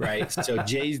know. Right. So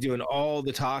Jay's doing all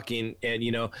the talking, and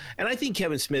I think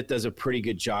Kevin Smith does a pretty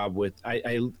good job with,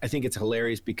 I think it's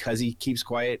hilarious because he keeps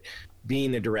quiet.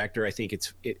 Being the director, I think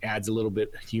it adds a little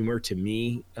bit of humor to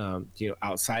me,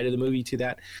 outside of the movie to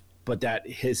that, but that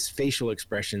his facial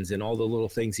expressions and all the little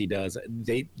things he does,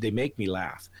 they make me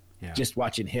laugh. Yeah. Just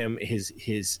watching him,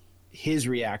 his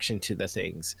reaction to the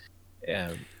things.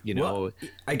 Well,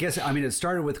 I guess it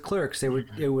started with Clerks.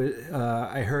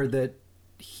 I heard that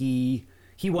he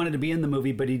wanted to be in the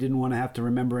movie, but he didn't want to have to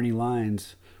remember any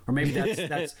lines, or maybe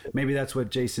that's what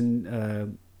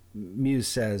Jason Mewes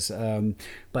says.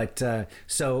 But the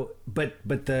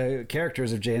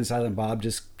characters of Jay and Silent Bob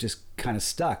just kind of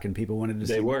stuck, and people wanted to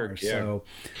see more. Yeah.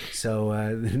 So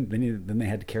then they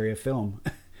had to carry a film.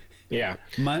 Yeah,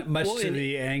 much to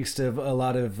the angst of a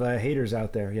lot of haters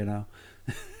out there,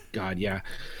 God, yeah,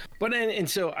 but and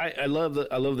so I love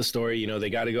the story. They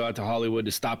got to go out to Hollywood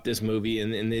to stop this movie,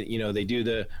 and they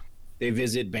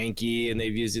visit Banky and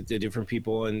they visit the different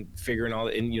people and figuring all,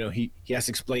 and he has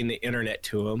to explain the internet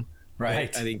to him,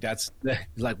 right? I think that's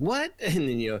like what, and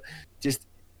then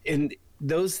and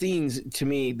those things to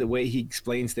me, the way he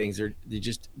explains things they're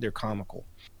comical,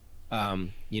 and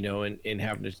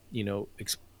having to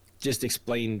just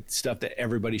explain stuff that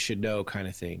everybody should know, kind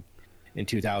of thing. In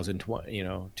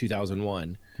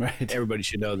 2001, right? Everybody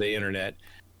should know the internet,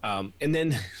 and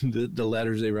then the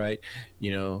letters they write,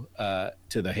 to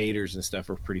the haters and stuff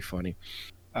are pretty funny.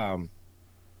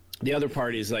 The other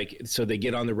part is so they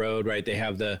get on the road, right? They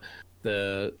have the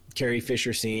Carrie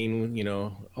Fisher scene,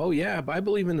 oh yeah, I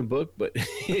believe in the book, but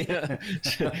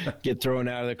get thrown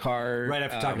out of the car right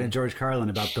after talking to George Carlin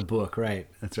about the book, right?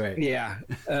 That's right. Yeah,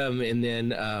 and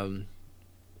then.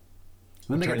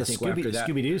 Then they got the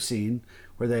Scooby-Doo scene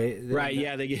where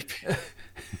they get.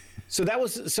 So that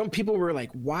was, some people were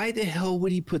like, why the hell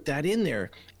would he put that in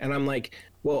there? And I'm like,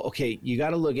 well, okay, you got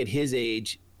to look at his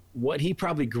age. What he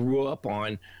probably grew up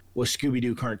on was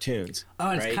Scooby-Doo cartoons.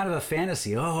 Oh, and it's kind of a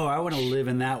fantasy. Oh, I want to live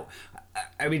in that.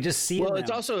 Just see. Well,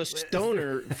 it's also a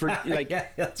stoner for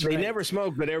they never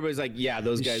smoked, but everybody's like, yeah,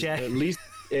 those guys at least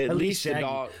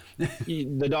the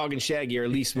dog and Shaggy or at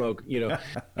least smoke,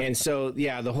 and so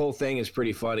the whole thing is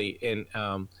pretty funny. And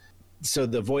so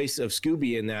the voice of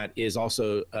Scooby in that is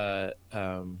also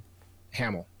Mark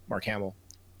Hamill.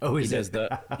 Oh, he does and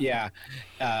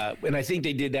I think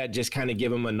they did that just kind of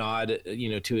give him a nod,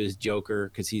 to his Joker,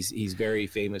 because he's very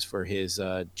famous for his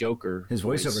Joker, his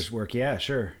voiceover work. Yeah,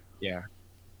 sure. Yeah.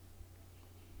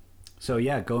 So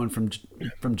going from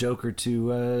Joker to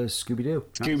Scooby-Doo.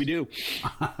 Scooby-Doo.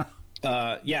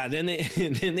 Then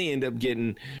they end up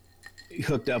getting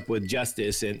hooked up with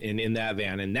Justice and in that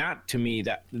van, and that, to me,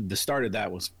 that the start of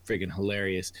that was friggin'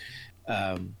 hilarious.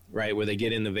 Right, where they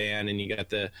get in the van and you got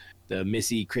the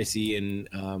Missy, Chrissy, and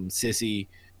Sissy,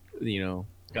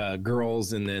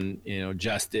 girls, and then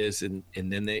Justice, and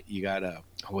then you got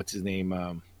what's his name?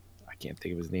 I can't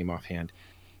think of his name offhand.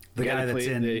 The guy that's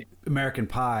in American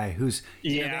Pie, who's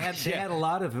they had a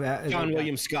lot of John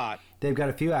William Scott. They've got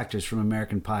a few actors from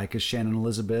American Pie, because Shannon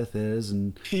Elizabeth is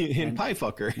and Pie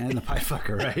Fucker and the Pie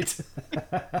Fucker, right?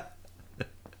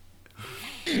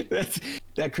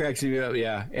 That cracks me up,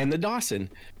 yeah. And the Dawson,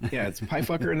 it's Pie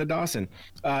Fucker and the Dawson.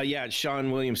 It's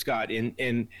Sean William Scott,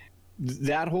 and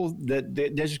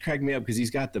that just cracked me up because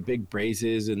he's got the big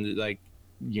braces and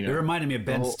it reminded me of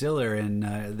Ben Stiller in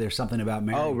There's Something About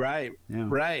Mary. Oh, right. Yeah.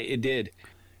 Right, it did.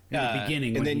 In the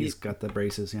beginning, when he's got the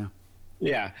braces, yeah.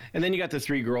 Yeah, and then you got the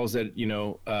three girls that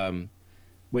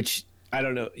which I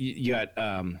don't know. You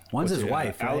got one's his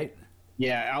wife, right?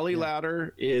 Yeah, Ali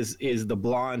Lauder is the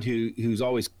blonde who's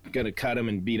always gonna cut him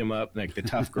and beat him up, like the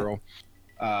tough girl.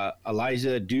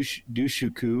 Eliza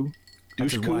Dushku.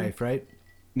 That's his wife, right?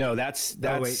 No, that's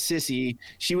Sissy.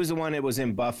 She was the one that was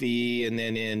in Buffy and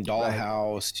then in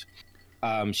Dollhouse.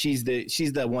 Right. She's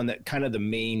the one that kind of the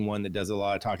main one that does a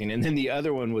lot of talking, and then the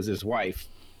other one was his wife.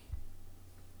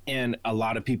 And a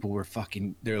lot of people were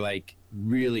they're like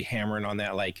really hammering on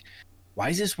that, like, why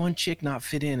is this one chick not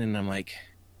fit in? And I'm like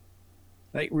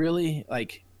really,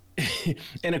 like.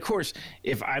 And of course,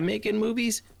 if I'm making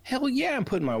movies, hell yeah, I'm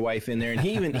putting my wife in there. And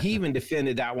he even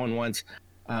defended that one once.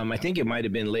 I think it might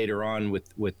have been later on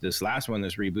with this last one,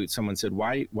 this reboot. Someone said,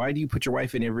 why do you put your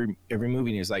wife in every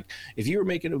movie? And he's like, if you were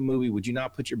making a movie, would you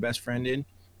not put your best friend in?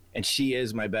 And she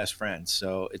is my best friend.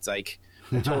 So it's like,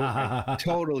 I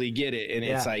totally get it. And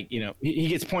it's like, he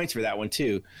gets points for that one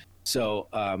too. So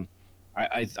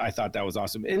I thought that was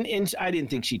awesome. And I didn't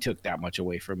think she took that much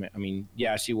away from it. I mean,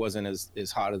 yeah, she wasn't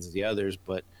as hot as the others,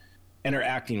 and her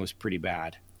acting was pretty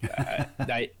bad.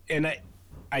 I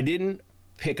didn't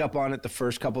pick up on it the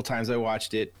first couple times I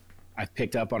watched it. I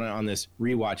picked up on it on this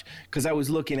rewatch because I was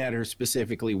looking at her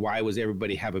specifically. Why was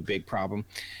everybody have a big problem?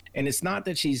 And it's not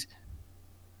that she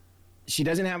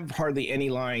doesn't have hardly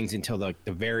any lines until the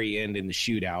very end in the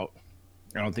shootout.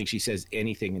 I don't think she says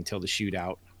anything until the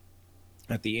shootout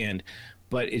at the end,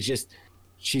 but it's just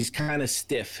she's kind of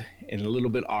stiff and a little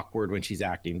bit awkward when she's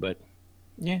acting. But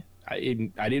yeah, I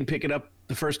didn't pick it up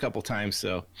the first couple times,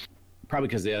 so probably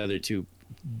because the other two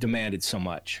demanded so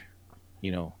much,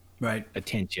 right,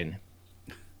 attention.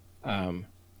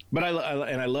 But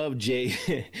I love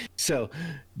Jay. So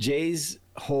Jay's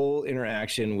whole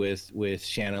interaction with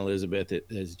Shannon Elizabeth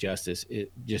as Justice,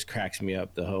 it just cracks me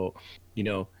up. The whole,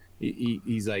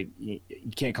 he's like, you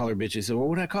can't call her bitches. So what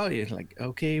would I call you? Like,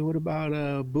 okay, what about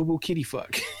boo boo kitty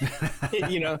fuck?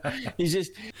 He's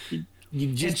just.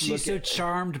 And she's so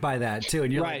charmed by that too,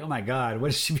 and you're like, "Oh my god, what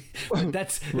is she?"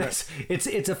 That's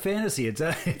it's a fantasy. It's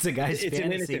a guy's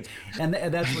fantasy, and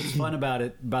that's what's fun about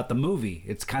it, about the movie.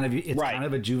 It's kind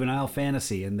of a juvenile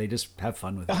fantasy, and they just have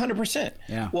fun with it. 100%.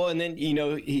 Yeah. Well, and then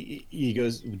he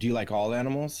goes, "Do you like all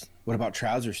animals? What about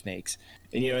trouser snakes?"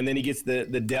 And and then he gets the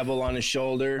devil on his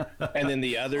shoulder, and then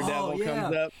the other devil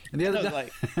comes up, and the other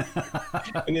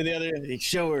and then the other they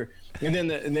show her, and then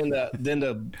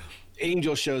the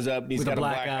angel shows up and he's got a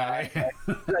black eye.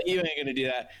 Like, you ain't gonna do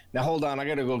that. Now hold on, I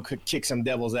gotta go kick some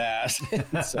devil's ass.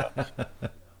 So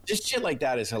just shit like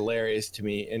that is hilarious to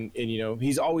me. And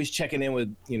he's always checking in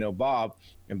with Bob,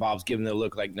 and Bob's giving the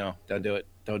look like, no, don't do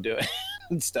it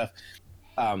and stuff.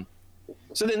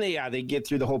 So then they get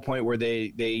through the whole point where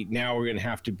they now are gonna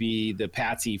have to be the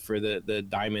patsy for the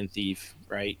diamond thief,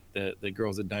 right? The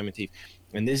girl's a diamond thief.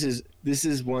 And this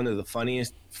is one of the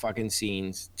funniest fucking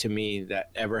scenes to me that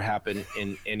ever happened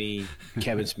in any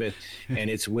Kevin Smith, and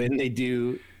it's when they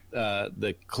do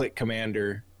the Click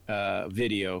Commander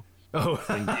video. Oh,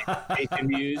 Jason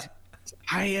Mewes,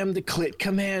 I am the Click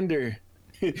Commander.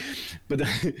 But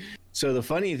so the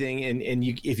funny thing, and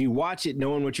if you watch it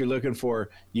knowing what you're looking for,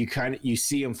 you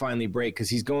see him finally break, because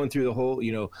he's going through the whole,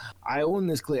 I own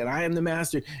this Click, I am the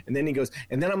master, and then he goes,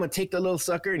 and then I'm gonna take the little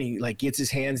sucker, and he like gets his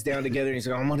hands down together, and he's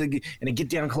like, I'm gonna get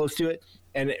down close to it,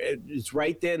 and it's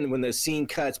right then when the scene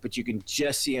cuts, but you can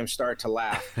just see him start to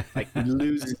laugh, like he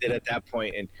loses it at that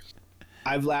point. And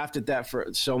I've laughed at that for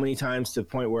so many times, to the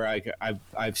point where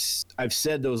I've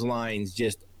said those lines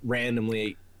just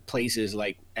randomly places,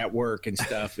 like at work and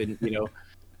stuff, and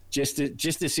just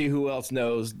to see who else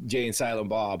knows Jay and Silent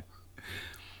Bob.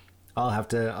 I'll have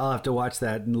to watch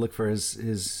that and look for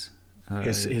his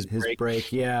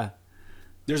break. Yeah.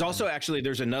 There's also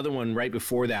there's another one right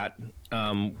before that,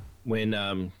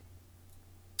 when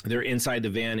they're inside the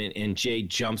van and Jay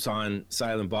jumps on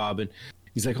Silent Bob, and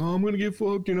he's like, "Oh, I'm gonna get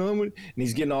fucked," and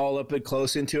he's getting all up and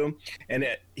close into him, and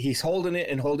he's holding it,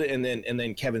 and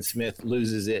then Kevin Smith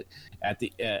loses it at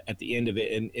the end of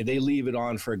it, and they leave it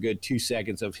on for a good 2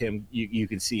 seconds of him. You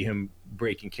can see him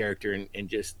breaking character and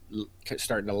just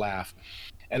starting to laugh,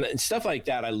 and stuff like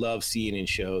that. I love seeing in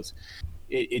shows.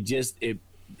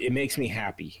 It makes me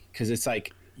happy, because it's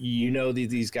like,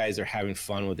 these guys are having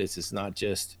fun with this. It's not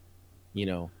just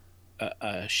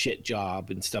a shit job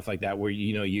and stuff like that, where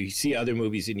you see other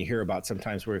movies and you hear about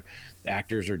sometimes where the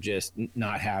actors are just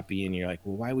not happy, and you're like,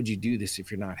 well, why would you do this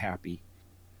if you're not happy?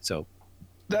 So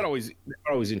that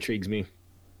always intrigues me.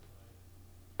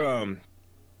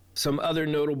 Some other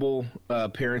notable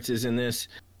appearances in this,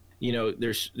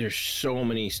 there's so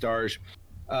many stars.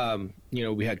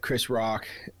 We had Chris Rock,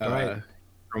 right.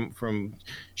 from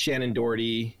Shannon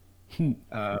Doherty.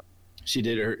 She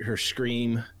did her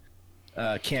Scream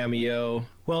cameo.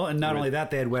 Well, and not only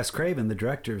that, they had Wes Craven, the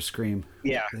director of Scream.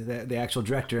 Yeah, the actual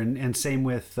director, and same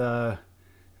with Ben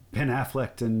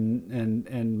Affleck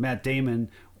and Matt Damon.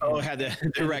 Oh, had the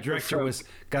director was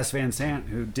Gus Van Sant,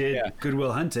 who did Good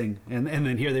Will Hunting, and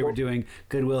then here they were doing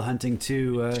Good Will Hunting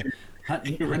 2.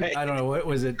 Right. I don't know, what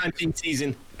was it? Hunting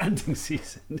Season.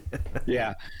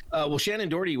 Yeah. Well, Shannon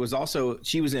Doherty was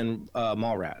in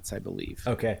Mallrats, I believe.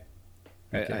 Okay.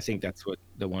 I think that's what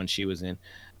the one she was in.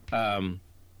 Trying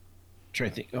to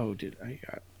think. Oh,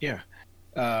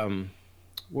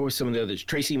 what was some of the others?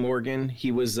 Tracy Morgan.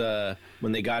 He was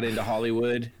when they got into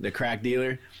Hollywood, the crack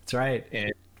dealer. That's right.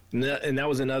 And that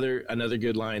was another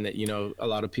good line that a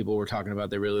lot of people were talking about.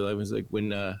 They really loved. It was like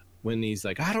when he's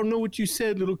like, I don't know what you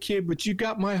said, little kid, but you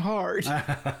got my heart.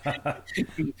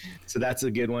 So that's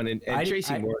a good one. And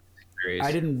Tracy Morgan.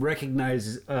 I didn't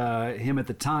recognize him at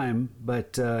the time,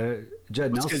 but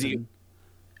Judd Nelson.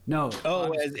 No.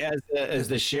 Oh, as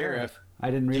the sheriff.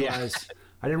 I didn't realize. Yeah.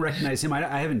 I didn't recognize him.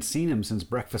 I haven't seen him since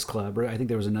Breakfast Club. I think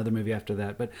there was another movie after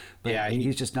that, but yeah,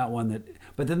 he's just not one that.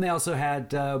 But then they also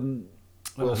had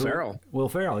Will Ferrell. Will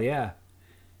Ferrell, yeah.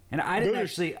 And I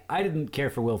didn't care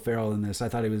for Will Ferrell in this. I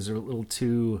thought he was a little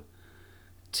too.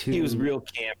 He was real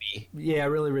campy. Yeah,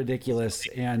 really ridiculous,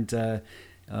 and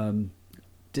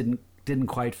didn't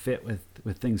quite fit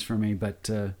with things for me. But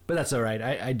that's all right.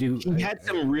 I do. He had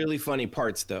some really funny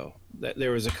parts, though. There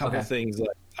was a couple things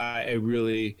that I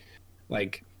really.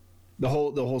 Like the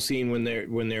whole scene when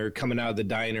they're coming out of the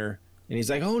diner and he's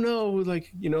like, oh no,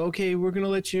 like, okay, we're going to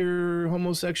let your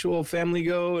homosexual family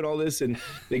go and all this. And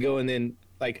they go, and then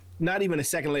like, not even a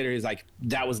second later, he's like,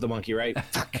 that was the monkey, right?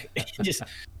 Just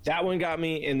that one got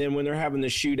me. And then when they're having the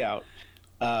shootout,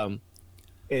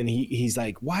 and he's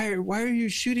like, why are you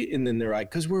shooting? And then they're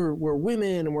like, because we're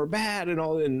women and we're bad and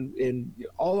all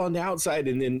on the outside.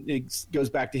 And then it goes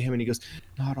back to him and he goes,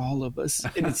 not all of us.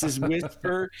 And it's this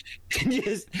whisper. And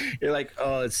you're like,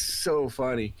 oh, it's so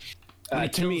funny.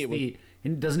 To me,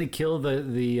 doesn't he kill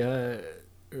the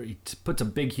he puts a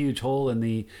big huge hole in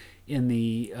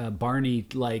the Barney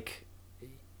like.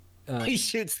 He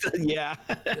shoots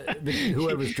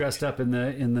whoever's dressed up in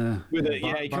the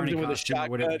he comes in with a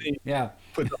shotgun and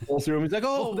put the hole through him. He's like,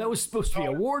 oh, that was supposed to be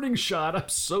a warning shot. I'm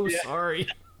so sorry.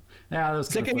 Yeah, that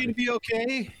was like, I'm gonna be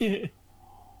okay.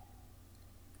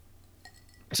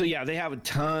 So yeah, they have a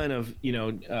ton of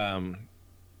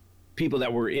people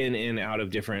that were in and out of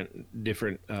different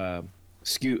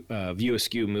View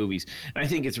Askew movies. And I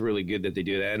think it's really good that they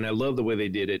do that, and I love the way they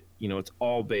did it. It's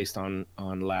all based on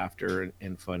laughter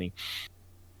and funny.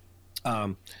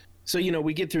 So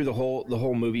we get through the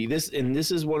whole movie. This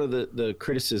is one of the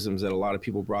criticisms that a lot of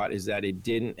people brought, is that it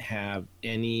didn't have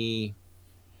any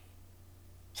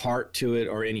heart to it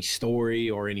or any story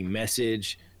or any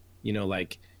message. You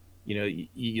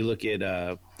look at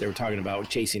they were talking about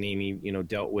Chasing Amy.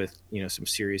 Dealt with some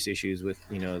serious issues with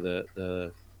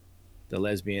the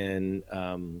lesbian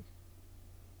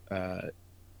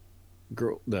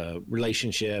girl, the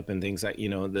relationship and things like,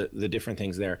 the different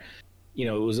things there. It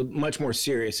was much more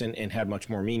religious and had much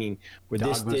more meaning. Where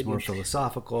Dogma's this more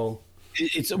philosophical.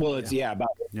 It's about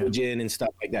religion and stuff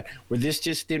like that. Where this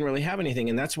just didn't really have anything,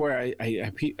 and that's where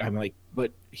I'm like,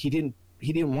 but he didn't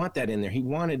want that in there. He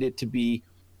wanted it to be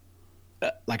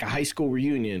like a high school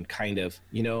reunion, kind of.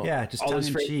 Just tongue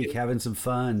in cheek, having some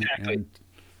fun. Exactly.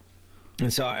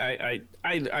 And so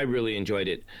I really enjoyed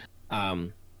it.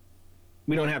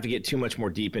 We don't have to get too much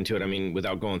more deep into it. I mean,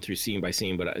 without going through scene by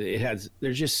scene, but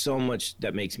there's just so much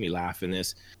that makes me laugh in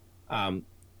this.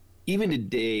 Even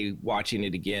today, watching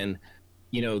it again,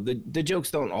 the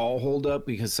jokes don't all hold up,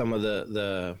 because some of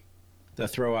the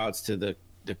throwouts to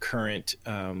the current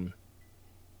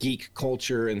geek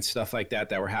culture and stuff like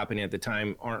that were happening at the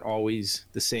time aren't always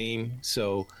the same.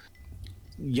 So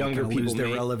younger people lose their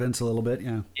relevance a little bit.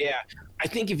 Yeah. I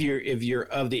think if you're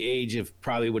of the age of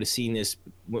probably would have seen this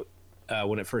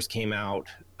when it first came out,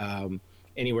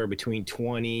 anywhere between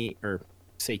 20 or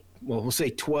we'll say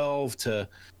 12 to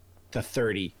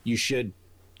 30, you should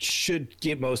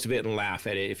get most of it and laugh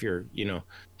at it if you're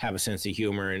have a sense of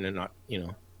humor and not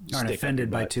aren't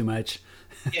offended by too much.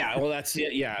 Yeah, well, that's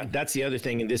the other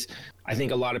thing. And this, I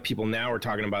think a lot of people now are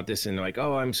talking about this and they're like,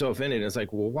 oh, I'm so offended. And it's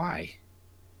like, well, why?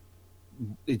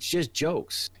 It's just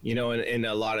jokes, and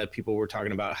a lot of people were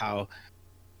talking about how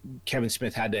Kevin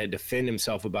Smith had to defend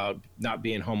himself about not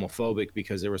being homophobic,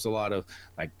 because there was a lot of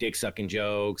like dick sucking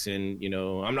jokes and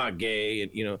I'm not gay,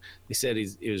 and they said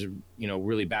it was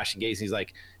really bashing gays. And he's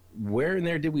like, where in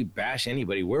there did we bash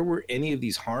anybody? Where were any of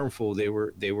these harmful? They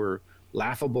were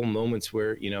laughable moments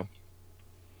where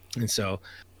And so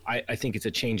I think it's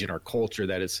a change in our culture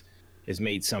that has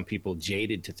made some people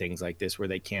jaded to things like this, where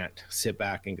they can't sit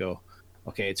back and go,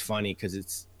 okay, it's funny because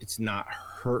it's not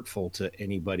hurtful to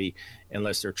anybody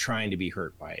unless they're trying to be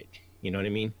hurt by it. You know what I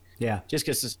mean? Yeah. Just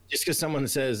because someone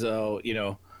says, oh,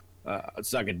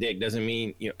 suck a dick doesn't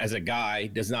mean, as a guy,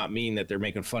 does not mean that they're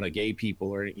making fun of gay people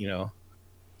or,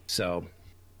 so,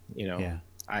 Yeah.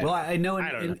 I know.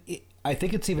 I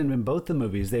think it's even in both the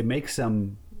movies, they make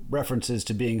some references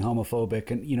to being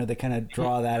homophobic, and they kind of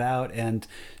draw that out, and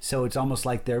so it's almost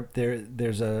like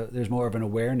there's more of an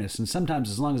awareness, and sometimes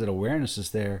as long as that awareness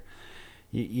is there,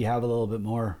 you have a little bit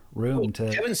more room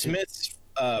to. Kevin Smith's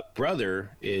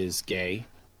brother is gay.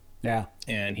 Yeah,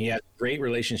 and he had a great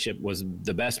relationship, was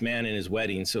the best man in his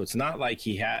wedding, so it's not like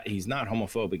he's not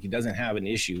homophobic. He doesn't have an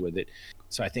issue with it.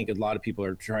 So I think a lot of people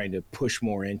are trying to push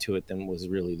more into it than was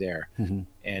really there,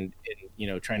 and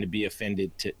trying to be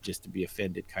offended just to be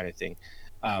offended kind of thing.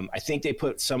 I think they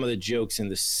put some of the jokes in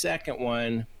the second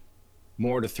one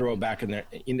more to throw back in there.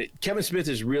 Kevin Smith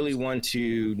is really one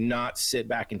to not sit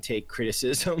back and take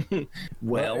criticism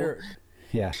well.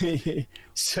 Yeah.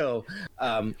 So,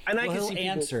 and I can he'll see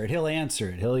answer it. He'll answer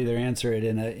it. He'll either answer it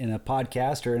in a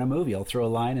podcast or in a movie. He'll throw a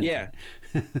line in. Yeah.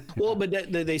 Well, but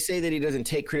they say that he doesn't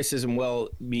take criticism well,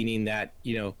 meaning that,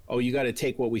 you got to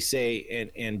take what we say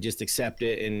and just accept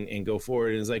it and go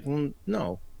forward. And it's like, well,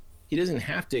 no, he doesn't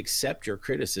have to accept your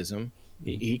criticism.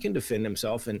 He can defend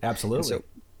himself. And absolutely.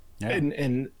 And,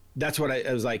 and that's what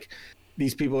I was like,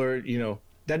 these people are,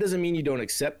 that doesn't mean you don't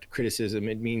accept criticism.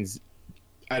 It means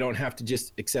I don't have to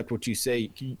just accept what you say.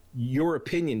 Your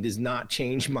opinion does not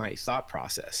change my thought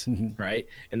process, right?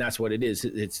 And that's what it is.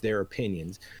 It's their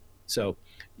opinions. So,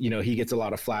 he gets a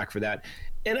lot of flack for that.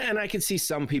 And I can see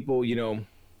some people,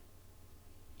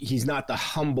 he's not the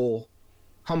humble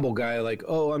guy, like,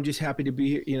 oh, I'm just happy to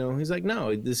be here. He's like,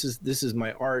 no, this is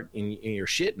my art and you're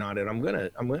shitting on it. I'm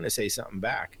gonna say something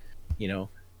back,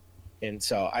 And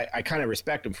so I kind of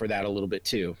respect him for that a little bit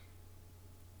too.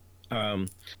 I'm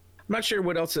not sure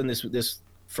what else in this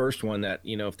first one that,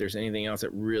 if there's anything else that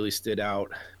really stood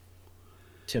out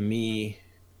to me.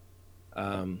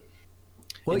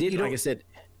 Well, like I said,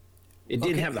 it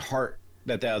didn't have the heart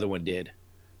that the other one did.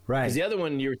 Right. Because the other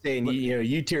one, you were saying,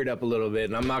 you teared up a little bit,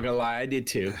 and I'm not gonna lie, I did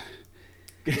too.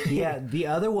 Yeah, the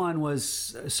other one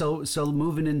was so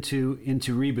moving into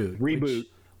reboot,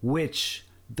 which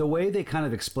the way they kind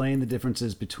of explain the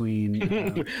differences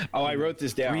between I wrote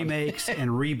this down, remakes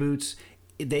and reboots.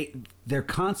 They're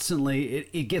constantly.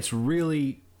 It gets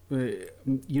really, it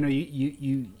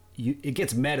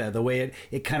gets meta the way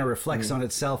it kind of reflects on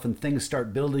itself, and things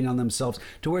start building on themselves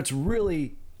to where it's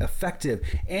really effective.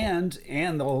 And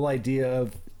the whole idea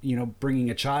of bringing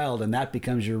a child, and that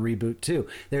becomes your reboot too.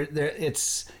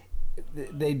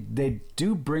 They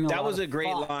do bring that was a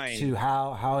great line to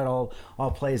how it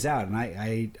all plays out, and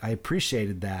I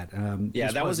appreciated that.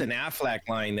 That was an Affleck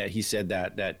line that he said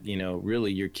that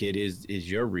really your kid is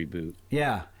your reboot.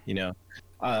 Yeah.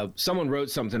 Someone wrote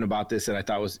something about this that I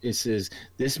thought it says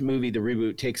this movie, The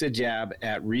Reboot, takes a jab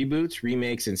at reboots,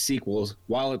 remakes, and sequels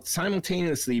while it's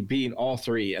simultaneously being all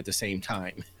three at the same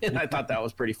time. And I thought that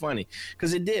was pretty funny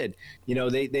because it did.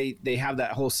 They have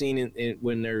that whole scene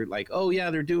when they're like, oh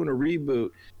yeah, they're doing a reboot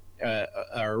or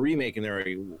a remake, and they're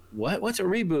like, what's a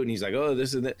reboot? And he's like, oh,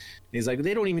 this is that. And he's like,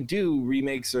 they don't even do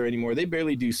remakes anymore. They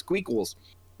barely do squeakquels,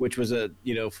 which was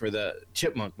for the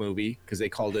Chipmunk movie, because they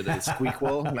called it a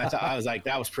squeakquel. And I was like,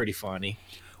 that was pretty funny.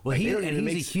 Well, he's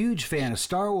a huge fan of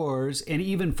Star Wars and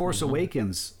even Force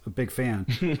Awakens, a big fan.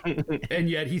 And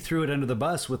yet he threw it under the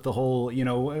bus with the whole,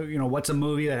 what's a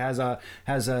movie that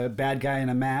has a bad guy in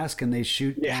a mask and they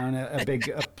shoot down a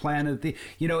big planet.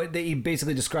 He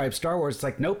basically describes Star Wars. It's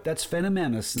like, nope, that's Phantom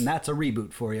Menace, and that's a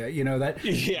reboot for you. That.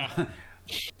 Yeah.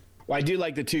 Well, I do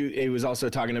like the two. He was also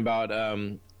talking about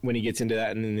when he gets into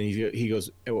that, and then he goes,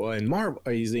 well, and Marvel,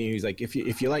 he's like, if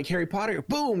you like Harry Potter,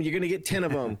 boom, you're gonna get 10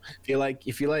 of them.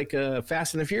 If you like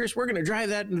Fast and the Furious, we're gonna drive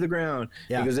that into the ground.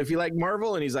 Yeah. Because if you like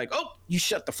Marvel, and he's like, oh, you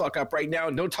shut the fuck up right now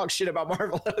and don't talk shit about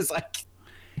Marvel. I was like,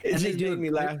 it just made me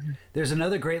laugh. There's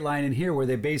another great line in here where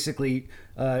they basically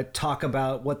talk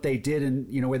about what they did,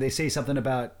 and where they say something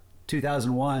about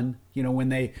 2001.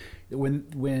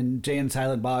 When Jay and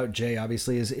Silent Bob, Jay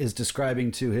obviously is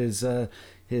describing to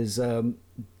his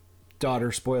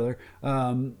daughter, spoiler,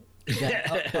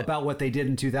 about what they did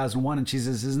in 2001, and she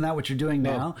says, isn't that what you're doing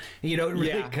now?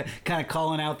 Really kind of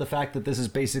calling out the fact that this is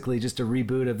basically just a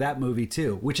reboot of that movie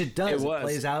too, which it does. It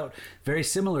plays out very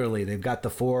similarly. They've got the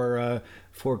four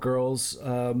girls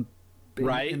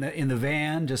right in the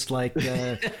van, just like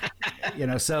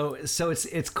So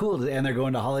it's cool, and they're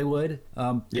going to Hollywood.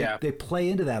 They play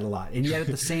into that a lot, and yet at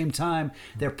the same time,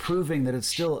 they're proving that it's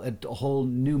still a whole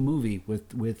new movie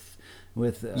with.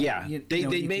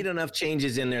 They made enough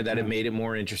changes in there that it made it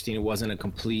more interesting. It wasn't a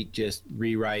complete just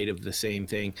rewrite of the same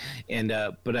thing, and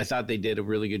but I thought they did a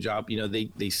really good job.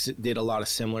 They did a lot of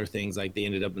similar things, like they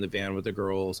ended up in the van with the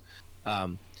girls.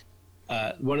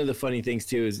 One of the funny things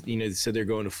too is so they're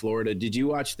going to Florida. Did you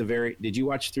watch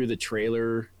through the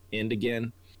trailer end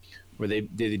again, where they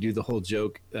do the whole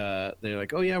joke? They're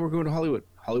like, oh yeah, we're going to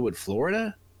Hollywood,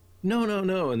 Florida.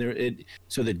 No, and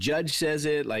so the judge says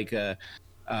it like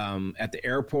at the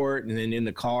airport and then in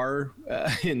the car,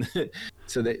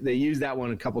 so they used that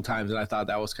one a couple times, and I thought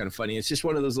that was kind of funny. It's just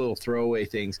one of those little throwaway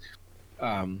things.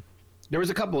 There was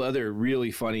a couple other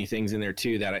really funny things in there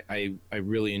too that I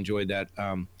really enjoyed. That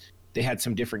they had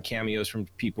some different cameos from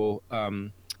people.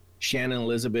 Shannon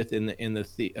Elizabeth in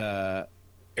the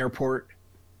airport,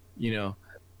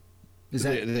 Is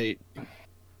that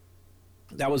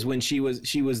that was when she was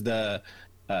the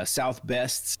South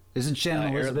Best's. Isn't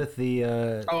Shannon Elizabeth the?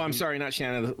 Oh, I'm sorry, not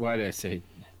Shannon. Why did I say?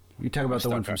 You talk about the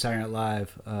one from Saturday Night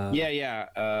Live. Yeah.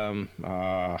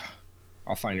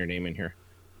 I'll find her name in here.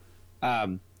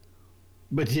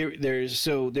 But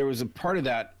there was a part of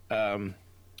that.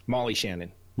 Molly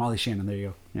Shannon. Molly Shannon. There you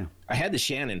go. Yeah. I had the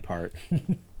Shannon part.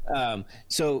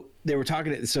 So they were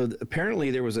talking. So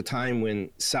apparently there was a time when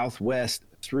Southwest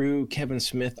threw Kevin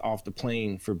Smith off the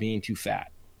plane for being too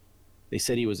fat. They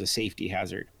said he was a safety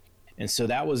hazard. And so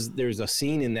there's a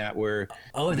scene in that where...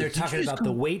 Oh, they're talking about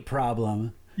the weight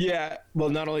problem. Yeah. Well,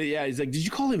 not only, he's like, did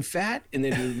you call him fat? And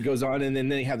then he goes on, and then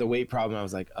they have the weight problem. I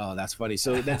was like, oh, that's funny.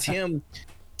 So that's him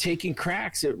taking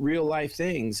cracks at real life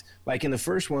things. Like in the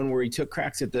first one where he took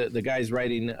cracks at the guys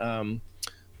writing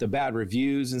the bad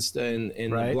reviews and stuff, and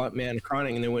right. The Blunt Man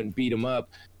Chronic, and they went and beat him up.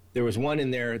 There was one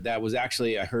in there that was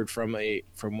actually, I heard from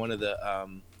one of the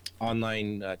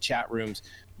online chat rooms,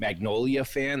 Magnolia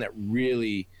fan that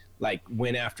really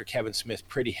went after Kevin Smith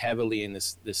pretty heavily in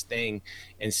this thing.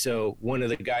 And so one of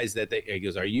the guys he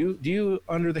goes, do you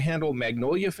under the handle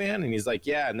Magnolia fan? And he's like,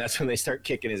 yeah. And that's when they start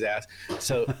kicking his ass.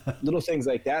 So little things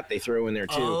like that they throw in there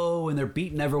too. Oh, and they're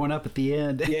beating everyone up at the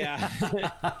end. Yeah.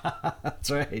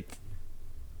 That's right.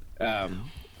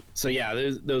 So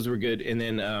yeah, those were good. And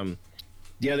then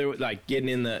the other, getting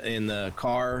in the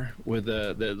car with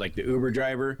the Uber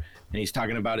driver, and he's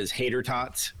talking about his hater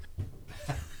tots.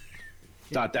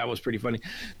 Thought that was pretty funny.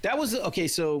 That was okay.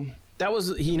 So that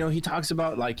was, he talks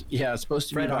about it's supposed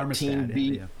to Fred be about Armstead, Teen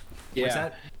Beat. Yeah. What's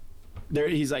that? There,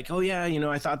 he's like, oh yeah,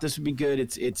 I thought this would be good.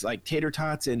 It's like tater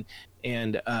tots and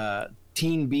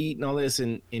Teen Beat and all this,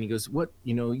 and he goes, what,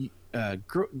 I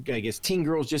guess teen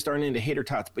girls just aren't into hater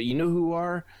tots, but you know who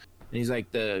are? And he's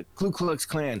like, the Ku Klux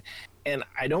Klan. And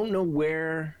I don't know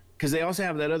where, because they also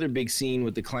have that other big scene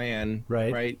with the Klan,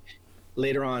 right?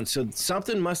 Later on. So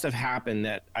something must have happened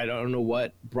that I don't know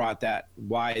what brought that,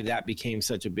 why that became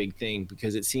such a big thing,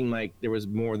 because it seemed like there was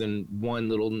more than one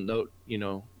little note,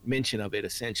 mention of it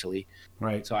essentially.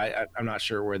 Right. So I'm not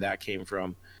sure where that came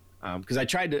from. Because I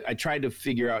tried to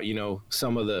figure out,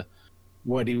 some of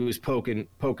what he was poking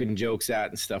jokes at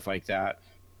and stuff like that.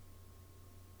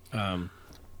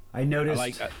 I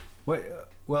noticed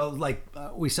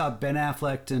we saw Ben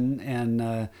Affleck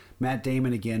and Matt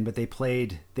Damon again, but they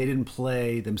didn't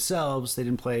play themselves. They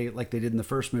didn't play like they did in the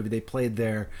first movie. They played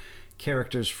their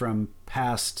characters from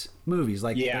past movies.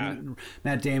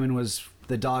 Matt Damon was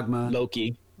the Dogma.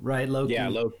 Loki. Right, Loki. Yeah,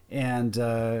 Loki. And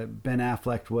Ben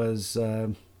Affleck was...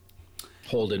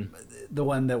 Holden. The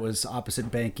one that was opposite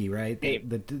Banky, right?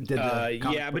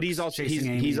 But he's also...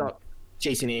 He's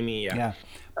Chasing Amy, yeah. Yeah.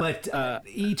 But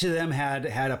each of them had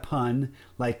a pun,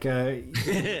 what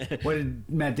did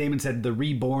Matt Damon said, the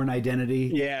reborn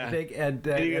identity. Yeah. And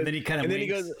then he kind of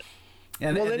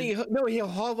and then he goes, he'll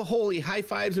holy high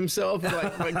fives himself.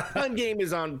 My pun game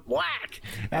is on whack.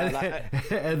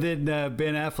 And then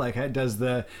Ben Affleck does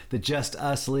the Just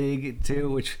Us League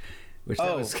too, which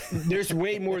there's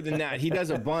way more than that. He does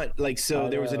a bunch.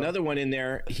 There was another one in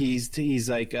there. He's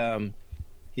like,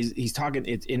 He's talking,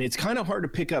 and it's kind of hard to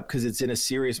pick up because it's in a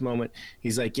serious moment.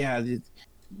 He's like, yeah,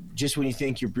 just when you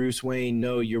think you're Bruce Wayne,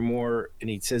 no, you're more. And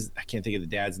he says, I can't think of the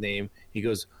dad's name. He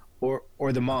goes,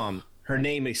 or the mom, her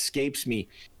name escapes me.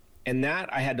 And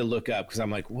that I had to look up because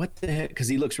I'm like, what the heck? Because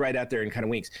he looks right out there and kind of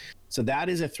winks. So that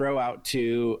is a throw out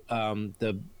to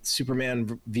the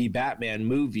Superman v Batman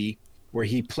movie where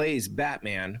he plays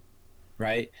Batman,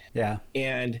 right? Yeah.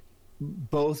 And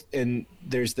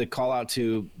there's the call out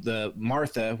to the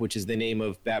Martha, which is the name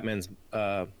of Batman's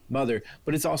mother,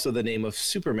 but it's also the name of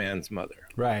Superman's mother.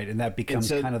 Right. And that becomes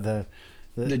kind of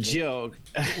the joke.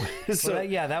 So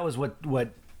yeah, that was what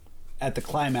at the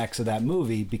climax of that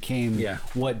movie became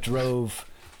what drove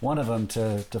one of them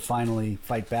to finally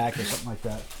fight back or something like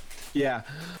that. Yeah.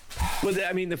 Well,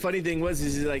 I mean, the funny thing was,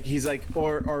 he's like,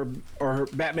 or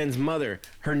Batman's mother,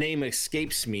 her name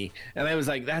escapes me. And I was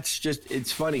like,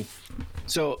 it's funny.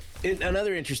 So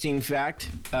another interesting fact,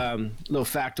 little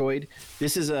factoid,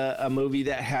 this is a movie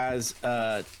that has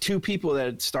 2 people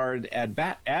that starred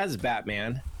as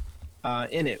Batman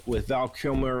in it, with Val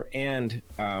Kilmer and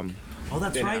oh,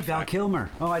 that's Ben right, Affleck. Val Kilmer.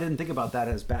 Oh, I didn't think about that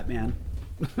as Batman.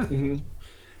 Mm-hmm.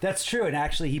 That's true, and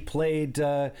actually, he played.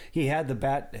 He had the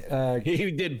bat. He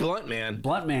did Blunt Man.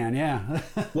 Blunt Man, yeah.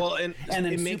 Well, and then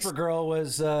Supergirl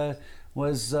was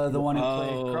the one who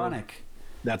played Chronic.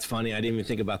 That's funny. I didn't even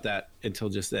think about that until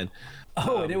just then.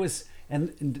 Oh, and it was,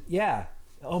 and yeah.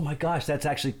 Oh my gosh, that's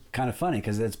actually kind of funny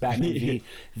because it's Batman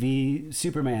v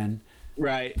Superman.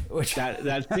 Right.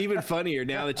 That's even funnier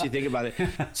now that you think about it.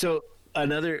 So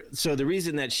the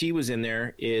reason that she was in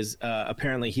there is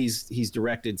apparently he's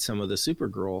directed some of the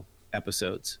Supergirl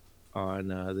episodes on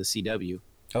the CW.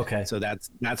 Okay. So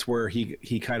that's where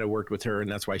he kind of worked with her,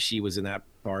 and that's why she was in that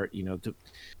part,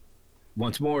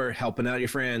 once more helping out your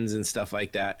friends and stuff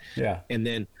like that. Yeah. And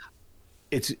then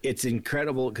it's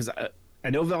incredible because I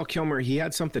know Val Kilmer, he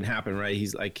had something happen, right? He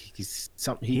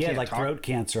had like throat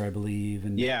cancer, I believe,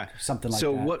 and something like that.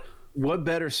 So what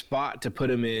better spot to put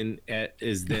him in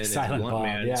is than Silent Blunt Bob,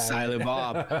 Man, Silent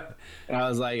Bob. And I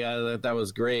was like, that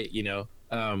was great,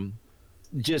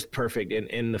 just perfect.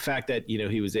 And the fact that,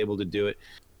 he was able to do it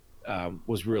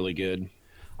was really good.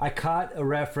 I caught a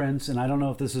reference, and I don't know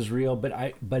if this is real,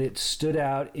 but it stood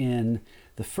out in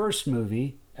the first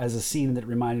movie as a scene that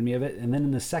reminded me of it. And then in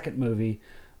the second movie,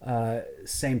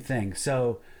 same thing.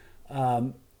 So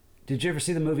did you ever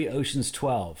see the movie Ocean's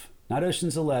 12? Not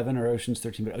Ocean's 11 or Ocean's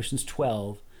 13, but Ocean's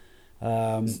 12,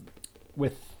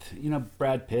 with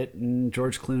Brad Pitt and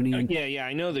George Clooney. And, yeah,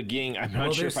 I know the gang. I'm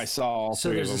not sure if I saw all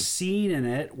three of them. So there's a scene in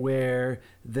it where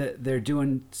they're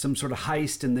doing some sort of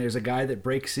heist, and there's a guy that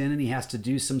breaks in, and he has to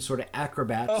do some sort of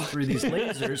acrobats through these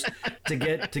lasers to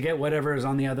get whatever is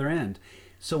on the other end.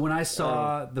 So when I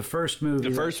saw the first movie,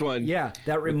 one,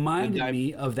 that reminded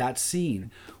me of that scene.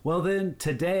 Well, then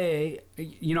today,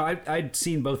 I'd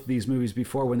seen both of these movies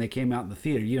before when they came out in the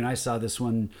theater. You and I saw this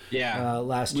one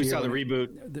last year. We saw the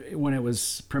reboot when it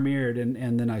was premiered,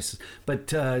 and then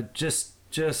just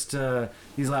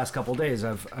these last couple of days,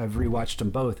 I've rewatched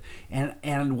them both,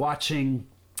 and watching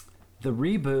the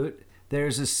reboot,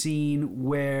 there's a scene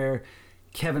where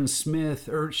Kevin Smith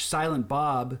or Silent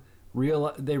Bob.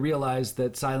 They realize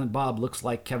that Silent Bob looks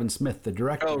like Kevin Smith, the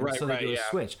director, so they do a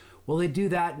switch. Well, they do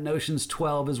that in Ocean's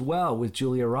 12 as well with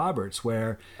Julia Roberts,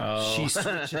 where she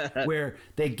switches, where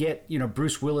they get,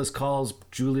 Bruce Willis calls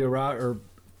Julia or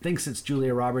thinks it's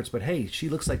Julia Roberts, but hey, she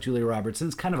looks like Julia Roberts, and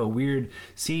it's kind of a weird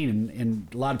scene, and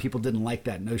a lot of people didn't like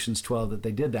that in Ocean's 12 that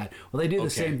they did that. Well, they do the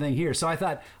same thing here, so I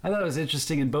thought it was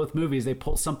interesting. In both movies, they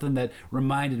pull something that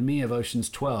reminded me of Ocean's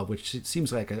 12, which it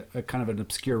seems like a kind of an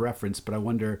obscure reference, but I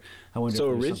wonder if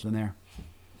there's something there.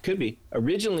 Could be.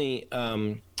 Originally,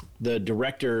 the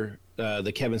director,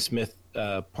 the Kevin Smith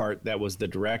part that was the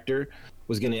director,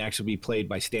 was going to actually be played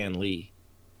by Stan Lee.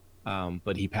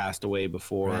 But he passed away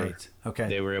before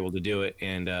they were able to do it,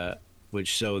 and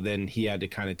so then he had to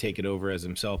kind of take it over as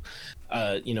himself.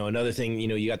 Another thing,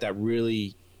 you got that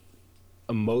really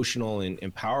emotional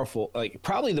and powerful, like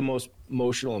probably the most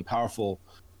emotional and powerful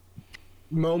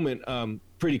moment,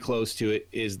 pretty close to it,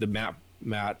 is the Ben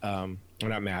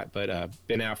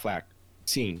Affleck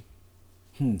scene.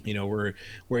 Where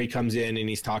he comes in and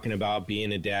he's talking about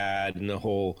being a dad and the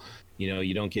whole,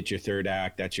 you don't get your third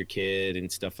act, that's your kid,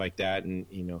 and stuff like that. And,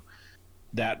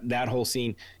 that whole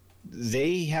scene,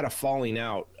 they had a falling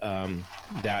out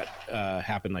that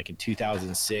happened like in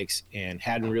 2006 and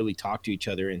hadn't really talked to each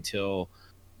other until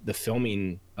the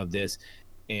filming of this.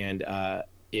 And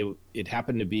it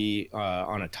happened to be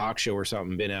on a talk show or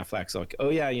something. Ben Affleck's like, oh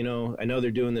yeah, I know they're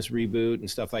doing this reboot and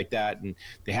stuff like that, and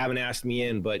they haven't asked me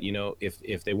in, but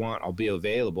if they want, I'll be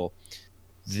available.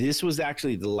 This was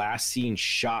actually the last scene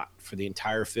shot for the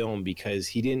entire film because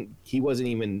he wasn't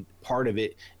even part of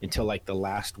it until like the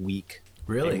last week.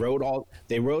 Really?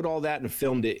 They wrote all that and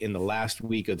filmed it in the last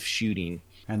week of shooting.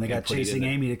 And they got Chasing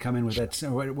Amy to come in with that,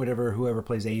 whoever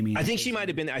plays Amy. I think she might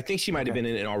have been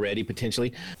in it already,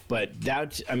 potentially. But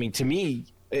to me,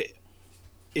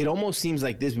 it almost seems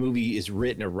like this movie is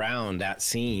written around that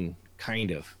scene, kind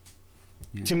of.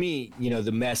 Yeah. To me,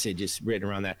 the message is written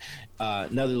around that.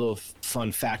 Another little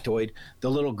fun factoid: the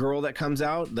little girl that comes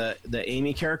out, the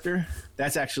Amy character,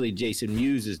 that's actually Jason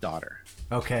Mewes' daughter.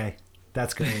 Okay,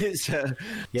 that's great.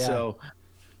 So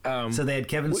So they had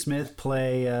Kevin Smith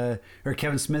play, or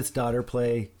Kevin Smith's daughter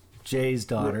play Jay's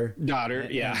daughter.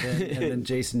 Yeah. And then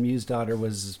Jason Mewes' daughter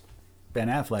was Ben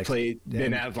Affleck. Played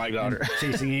Ben Affleck's daughter.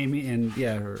 Chasing Amy, and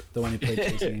or the one who played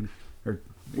Chasing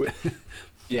Amy.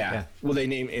 Yeah. Well, they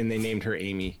named her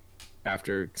Amy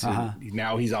after. So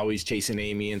now he's always chasing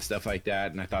Amy and stuff like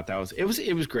that. And I thought it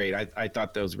was great. I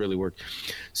thought those really worked.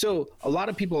 So a lot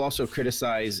of people also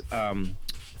criticize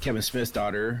Kevin Smith's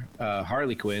daughter,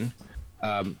 Harley Quinn,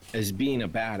 as being a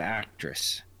bad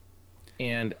actress.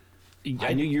 And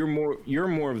I knew you're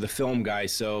more of the film guy,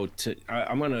 so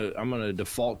I'm gonna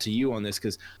default to you on this,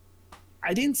 because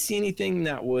I didn't see anything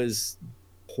that was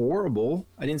horrible.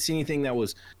 I didn't see anything that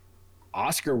was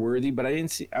Oscar worthy, but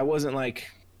I wasn't like,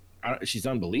 she's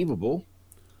unbelievable.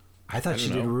 I thought she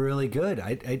did really good.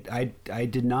 I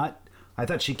did not. I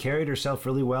thought she carried herself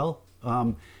really well.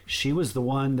 She was the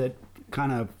one that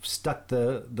kind of stuck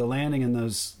the landing in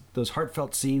those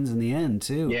heartfelt scenes in the end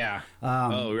too. Yeah.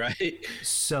 Right.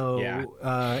 So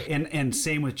and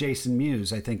same with Jason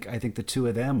Mewes. I think the two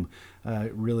of them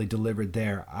really delivered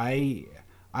there. I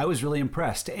was really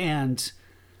impressed. And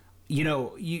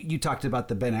you talked about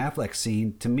the Ben Affleck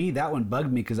scene. To me, that one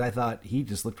bugged me because I thought he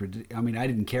just looked ridiculous. I mean, I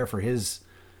didn't care for his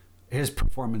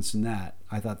performance in that.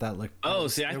 I thought that looked. I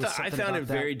found it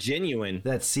very genuine.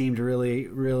 That seemed really,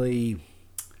 really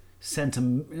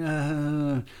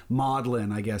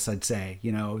maudlin, I guess I'd say.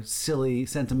 Silly,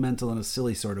 sentimental in a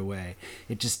silly sort of way.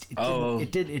 It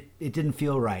didn't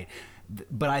feel right.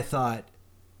 But I thought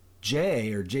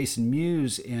Jason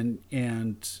Mewes and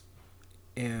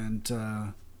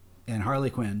Harley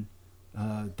Quinn,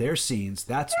 their scenes,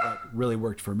 that's what really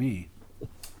worked for me.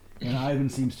 And Ivan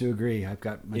seems to agree. I've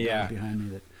got my dog behind me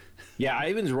that. Yeah,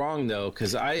 Ivan's wrong though,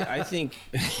 because I think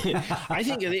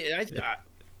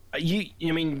I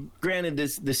mean, granted,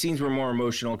 the scenes were more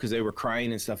emotional because they were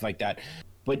crying and stuff like that,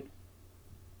 but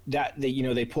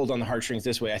they pulled on the heartstrings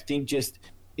this way. I think just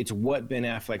it's what Ben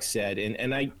Affleck said,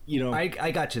 and I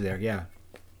got you there, yeah.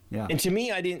 And to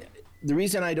me, the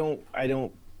reason I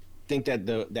don't think that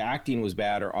the acting was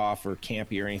bad or off or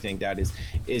campy or anything like that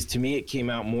is to me it came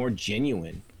out more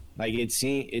genuine. Like it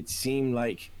seemed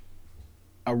like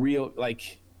a real,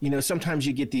 like, sometimes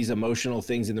you get these emotional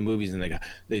things in the movies and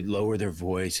they lower their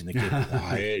voice and they get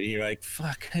quiet and you're like,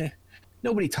 fuck,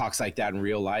 nobody talks like that in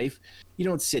real life. You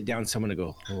don't sit down with someone and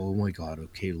go, oh my God,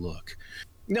 okay, look.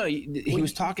 No, he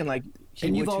was talking like he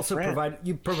and you've also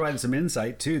provided some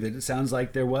insight too, that it sounds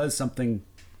like there was something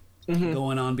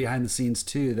going on behind the scenes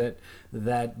too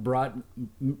that brought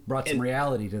some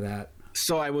reality to that.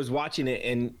 So I was watching it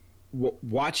and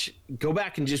go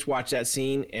back and just watch that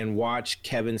scene and watch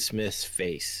Kevin Smith's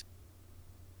face.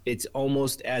 It's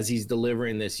almost as he's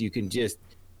delivering this, you can just,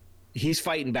 he's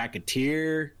fighting back a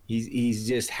tear. He's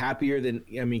just happier than,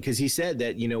 because he said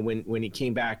that, when he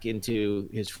came back into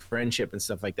his friendship and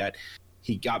stuff like that,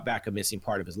 he got back a missing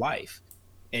part of his life,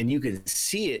 and you can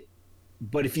see it.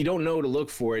 But if you don't know to look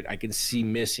for it, I can see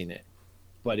missing it.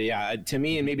 But yeah, to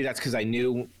me, and maybe that's because I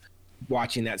knew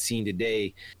watching that scene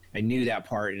today, I knew that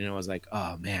part, and I was like,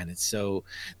 oh man, it's so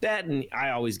that. And I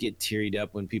always get teared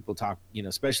up when people talk,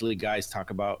 especially guys talk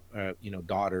about,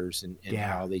 daughters and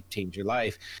how they change your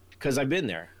life. Because I've been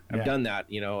there. I've done that,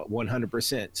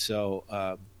 100%. So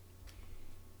I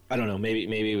don't know.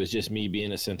 Maybe it was just me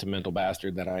being a sentimental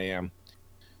bastard that I am.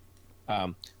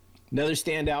 Another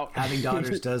standout. Having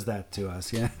daughters does that to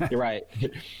us. Yeah, you're right.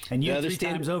 And you 3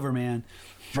 times over, man.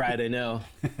 Right, I know.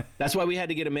 That's why we had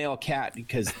to get a male cat,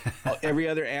 because every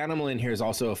other animal in here is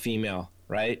also a female,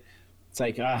 right? It's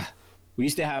like, I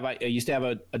used to have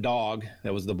a dog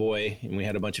that was the boy, and we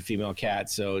had a bunch of female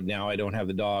cats. So now I don't have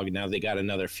the dog, and now they got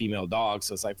another female dog.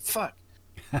 So it's like, fuck.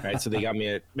 Right, so they got me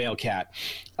a male cat.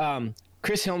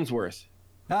 Chris Hemsworth.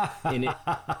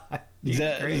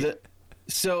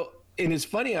 And it's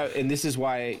funny, and this is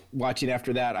why watching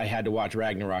after that, I had to watch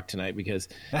Ragnarok tonight, because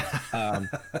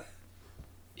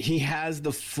he has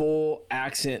the full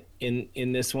accent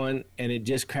in this one, and it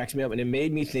just cracks me up. And it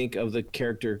made me think of the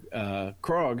character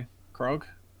Krog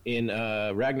in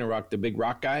Ragnarok, the big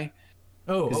rock guy.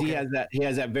 Oh, okay. He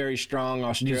has that very strong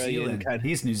Australian kind of,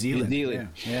 he's New Zealand.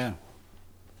 Yeah.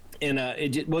 And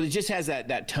it just has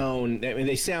that tone. I mean,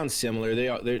 they sound similar.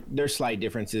 They're slight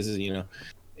differences.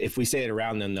 If we say it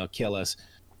around them, they'll kill us.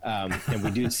 And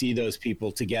we do see those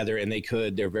people together, and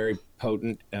they're very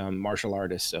potent martial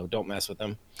artists, so don't mess with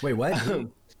them. Wait, what?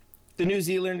 The New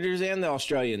Zealanders and the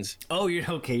Australians. Oh, you're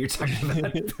talking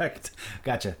about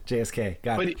gotcha. JSK.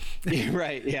 Got it.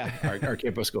 Right, yeah, our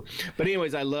campus school. But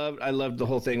anyways, I loved the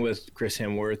whole thing with Chris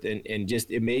Hemsworth, and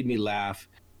just it made me laugh,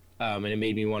 and it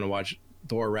made me want to watch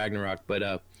Thor Ragnarok.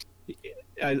 But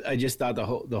I just thought the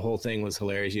whole thing was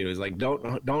hilarious. You know, it was like,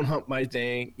 don't hump my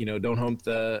thing. You know, don't hump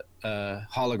the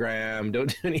hologram. Don't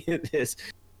do any of this.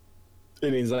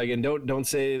 And he's like, and don't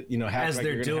say, you know, as like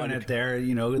they're doing it there,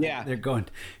 you know, they're going,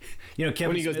 you know,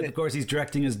 Kevin Smith, of course, he's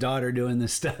directing his daughter doing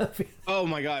this stuff. Oh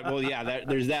my God. Well, yeah,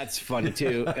 that's funny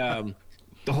too.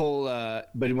 The whole,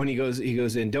 but when he goes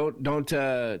in, don't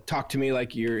talk to me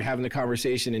like you're having a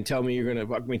conversation and tell me you're going to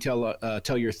fuck me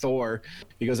tell your Thor.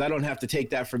 He goes, I don't have to take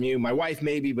that from you. My wife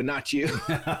maybe, but not you.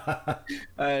 I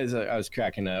was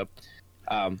cracking up.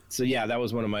 So yeah, that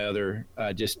was one of my other,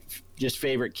 just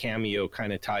favorite cameo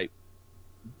kind of type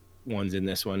ones in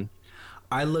this one.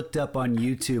 I looked up on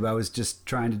YouTube. I was just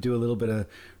trying to do a little bit of,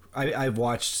 I've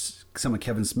watched some of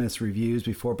Kevin Smith's reviews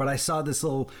before, but I saw this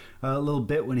little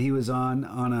bit when he was on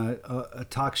a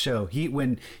talk show.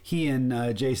 When he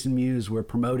and Jason Mewes were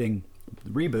promoting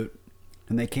the reboot,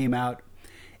 and they came out,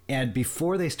 and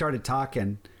before they started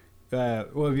talking,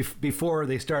 before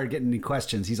they started getting any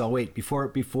questions, he's all, wait,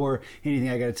 before anything,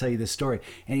 I got to tell you this story.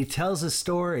 And he tells a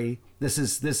story. This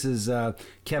is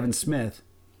Kevin Smith.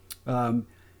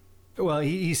 Well,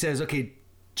 he says, okay,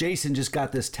 Jason just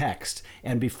got this text,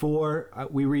 and before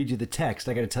we read you the text,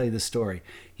 I got to tell you this story.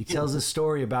 He tells a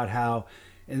story about how,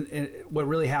 and what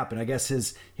really happened. I guess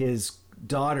his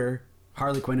daughter,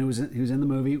 Harley Quinn, who was in the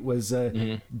movie, was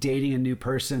dating a new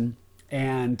person,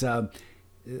 and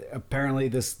apparently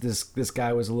this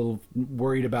guy was a little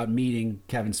worried about meeting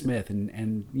Kevin Smith,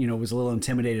 and you know, was a little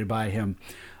intimidated by him,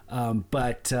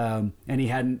 but he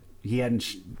hadn't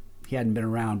been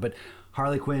around, but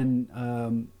Harley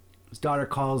Quinn, his daughter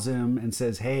calls him and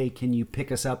says, hey, can you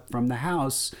pick us up from the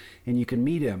house and you can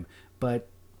meet him, but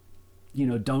you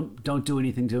know, don't do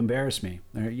anything to embarrass me,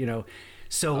 or, you know.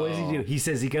 So what does he do?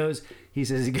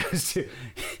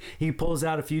 He pulls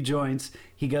out a few joints.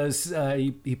 He goes,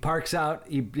 he parks out,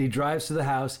 he drives to the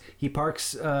house, he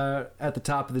parks at the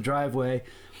top of the driveway,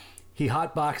 he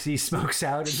hotboxes, he smokes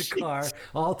out in the car,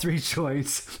 all 3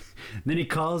 joints. Then he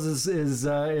calls his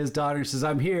daughter and says,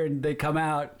 I'm here, and they come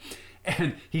out,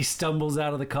 and he stumbles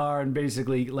out of the car and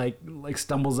basically like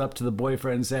stumbles up to the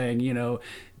boyfriend saying, you know,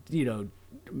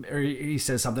 or he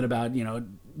says something about, you know,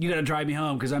 you got to drive me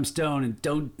home because I'm stoned,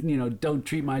 and don't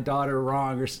treat my daughter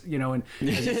wrong, or, you know, and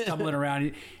as he's stumbling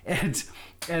around, and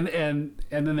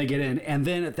then they get in, and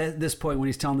then at this point when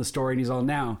he's telling the story, and he's all,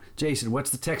 now, Jason,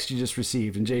 what's the text you just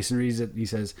received? And Jason reads it. He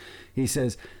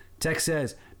says, text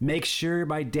says, make sure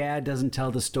my dad doesn't tell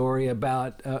the story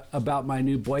about my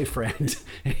new boyfriend,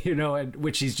 you know,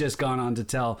 which he's just gone on to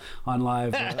tell on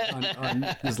live on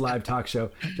his live talk show,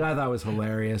 which I thought was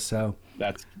hilarious. So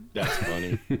that's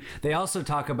funny. They also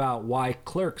talk about why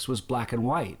Clerks was black and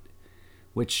white,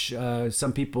 which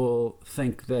some people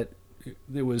think that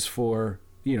it was for,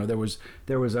 you know, there was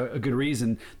a good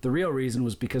reason. The real reason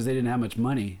was because they didn't have much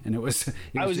money, and it was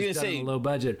just done on a low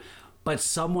budget. But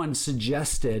someone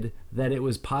suggested that it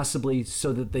was possibly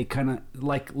so that they kind of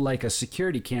like a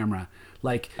security camera,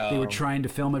 they were trying to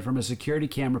film it from a security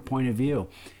camera point of view,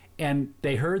 and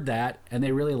they heard that and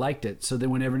they really liked it. So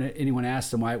then whenever anyone asked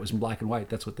them why it was in black and white,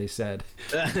 that's what they said.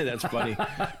 That's funny.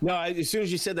 No, as soon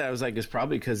as you said that, I was like, it's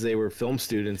probably because they were film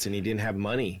students and he didn't have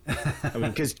money. I mean,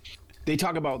 because they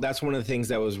talk about, that's one of the things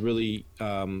that was really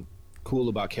cool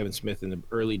about Kevin Smith in the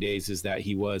early days, is that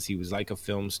he was like a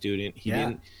film student.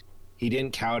 He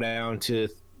didn't cow down to,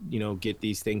 you know, get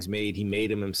these things made. He made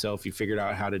them himself. He figured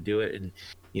out how to do it. And,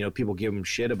 you know, people give him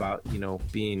shit about, you know,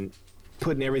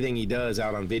 putting everything he does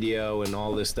out on video and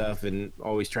all this stuff, and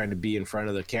always trying to be in front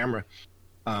of the camera,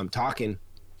 talking,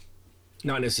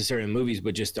 not necessarily in movies,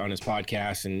 but just on his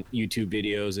podcasts and YouTube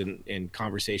videos and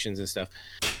conversations and stuff.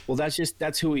 Well,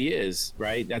 that's who he is,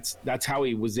 right? That's how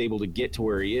he was able to get to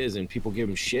where he is, and people give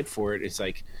him shit for it. It's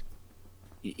like,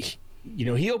 you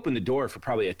know, he opened the door for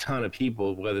probably a ton of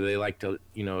people, whether they like to,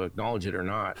 you know, acknowledge it or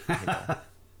not. You know?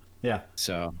 Yeah.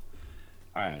 So,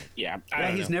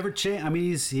 he's never changed. I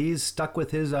mean, he's stuck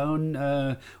with his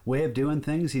own way of doing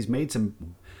things. He's made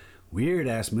some weird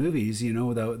ass movies, you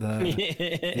know,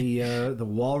 the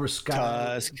Walrus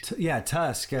guy. Tusk.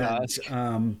 Tusk.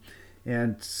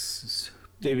 And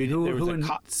David,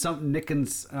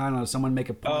 someone make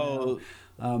a point.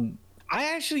 I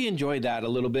actually enjoyed that a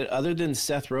little bit, other than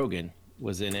Seth Rogen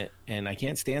was in it, and I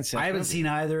can't stand Seth Rogen. I haven't seen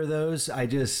either of those. I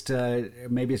just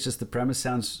maybe it's just the premise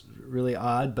sounds really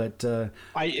odd, but it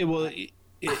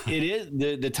is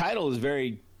the title is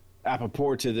very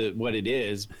apropos to what it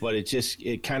is, but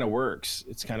it kind of works.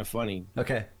 It's kind of funny.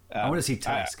 Okay, I want to see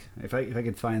Tusk. If I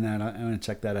could find that, I want to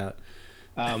check that out.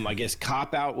 I guess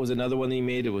Cop Out was another one that he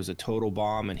made. It was a total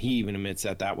bomb, and he even admits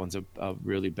that one's a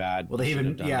really bad. Well,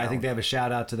 I think they have a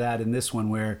shout out to that in this one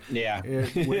where where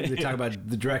they talk about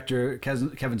the director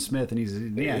Kevin Smith, and he's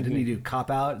didn't he do Cop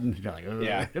Out? And you're like, ugh.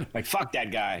 Yeah, like fuck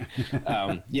that guy.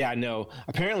 No.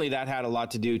 Apparently that had a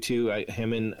lot to do too.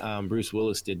 Him and Bruce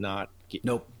Willis did not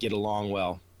get along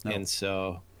well, and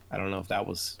so I don't know if that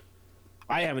was.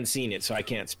 I haven't seen it, so I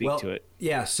can't speak to it.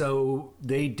 Yeah, so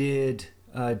they did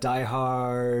Die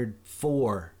Hard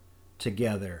 4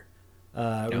 together.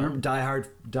 Remember Die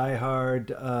Hard?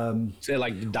 Say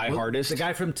like Die Hardest? The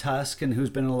guy from Tusk and who's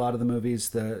been in a lot of the movies,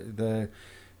 the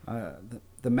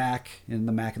Mac and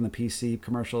the PC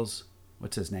commercials.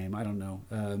 What's his name? I don't know.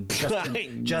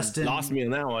 Justin lost me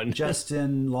in that one.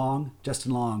 Justin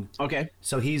Long. Okay.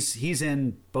 So he's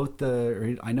in both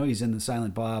I know he's in the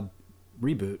Silent Bob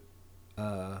reboot.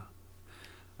 I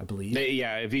believe.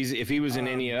 If he was in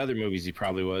any other movies, he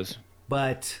probably was.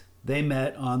 But they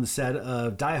met on the set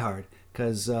of Die Hard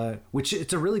because which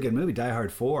it's a really good movie, Die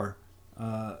Hard 4.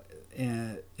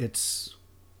 And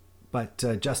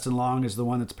Justin Long is the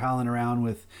one that's palling around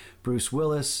with Bruce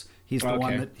Willis. He's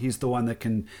the one that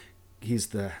can. He's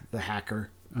the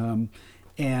hacker.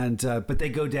 But they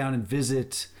go down and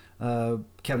visit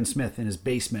Kevin Smith in his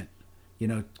basement.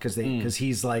 Because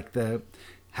he's like the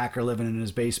hacker living in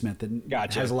his basement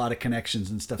that has a lot of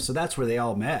connections and stuff. So that's where they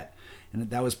all met, and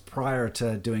that was prior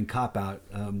to doing Cop Out.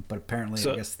 But apparently,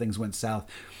 I guess things went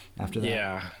south after that.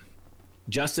 Yeah,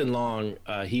 Justin Long,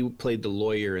 he played the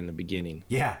lawyer in the beginning.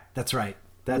 Yeah, that's right.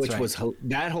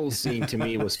 That whole scene to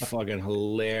me was fucking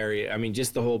hilarious. I mean,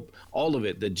 just all of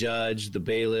it, the judge, the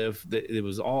bailiff, it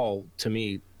was all to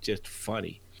me just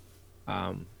funny.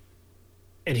 And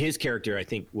his character, I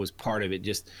think, was part of it.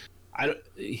 Just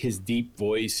his deep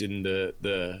voice and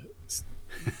the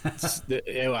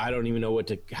I don't even know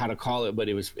how to call it, but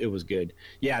it was good.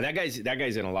 Yeah, that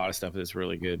guy's in a lot of stuff that's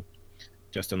really good.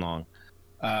 Justin Long.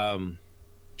 Trying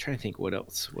to think what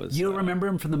else was. You don't remember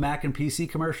him from the Mac and PC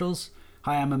commercials?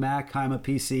 Hi, I'm a Mac. Hi, I'm a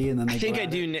PC, and then I think I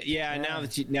do. Yeah, now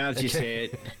that you say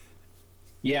it.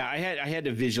 Yeah, I had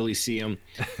to visually see him.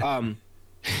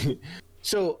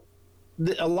 So.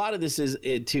 A lot of this is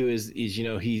it's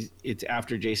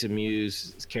after Jason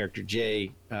Mewes' character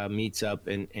Jay meets up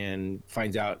and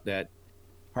finds out that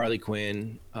Harley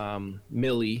Quinn,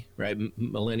 Millie, right,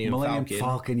 Millennium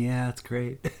Falcon, yeah, that's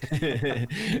great.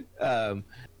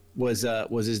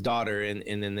 Was his daughter,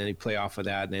 and then they play off of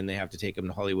that, and then they have to take him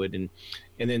to Hollywood, and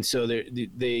then so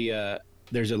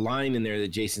there's a line in there that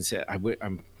Jason said.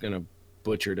 I'm gonna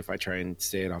butcher it if I try and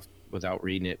say it off without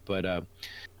reading it, but.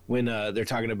 When they're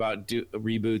talking about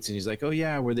reboots, and he's like, "Oh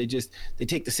yeah, where they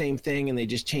take the same thing and they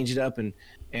just change it up and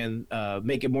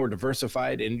make it more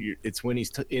diversified." And it's when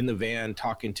he's in the van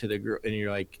talking to the girl, and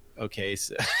you're like, "Okay,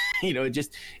 so,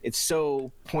 it's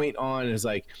so point on." It's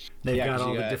like they've got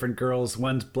all the different girls.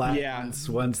 One's black,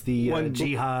 one's the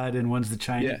jihad, and one's the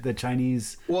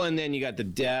Chinese. Well, and then you got the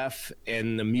deaf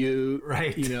and the mute,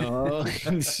 right?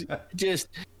 Just.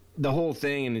 The whole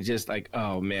thing, and it's just like,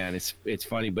 oh man, it's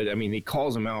funny, but I mean, he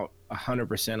calls him out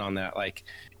 100% on that. Like,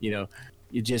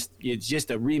 it's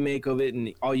just a remake of it,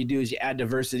 and all you do is you add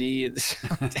diversity.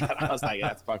 I was like,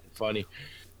 that's fucking funny.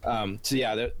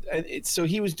 So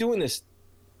he was doing this.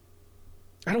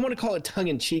 I don't want to call it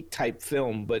tongue-in-cheek type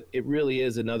film, but it really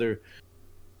is another.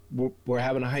 We're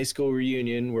having a high school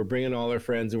reunion. We're bringing all our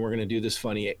friends, and we're going to do this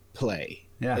funny play.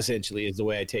 Yeah. Essentially is the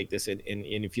way I take this, and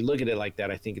if you look at it like that,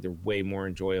 I think they're way more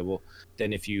enjoyable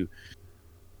than if you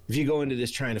go into this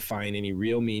trying to find any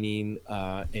real meaning,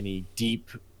 any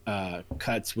deep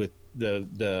cuts with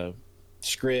the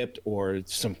script or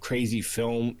some crazy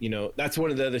film. That's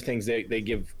one of the other things they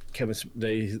give Kevin.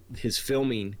 His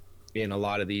filming in a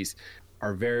lot of these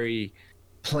are very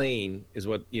plain. Is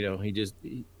what he just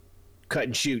cut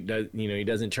and shoot. He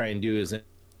doesn't try and do his.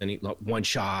 And one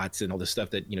shots and all the stuff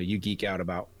that you geek out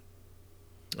about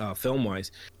film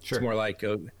wise. Sure.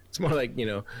 It's more like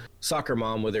soccer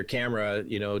mom with her camera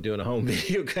doing a home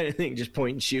video kind of thing, just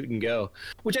point and shoot and go,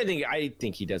 which I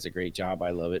think he does a great job. I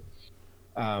love it.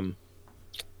 I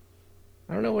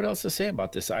don't know what else to say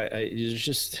about this. I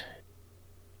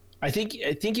think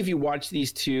if you watch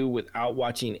these two without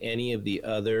watching any of the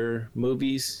other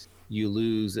movies, you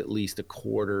lose at least a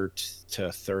quarter to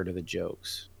a third of the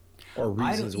jokes. Or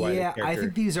reasons why. Yeah, I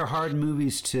think these are hard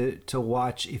movies to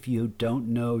watch if you don't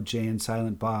know Jay and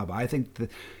Silent Bob. I think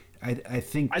I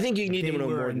think you need to know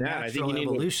more than that. I think you need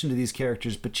evolution to these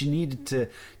characters, but you needed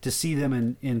to see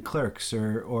them in Clerks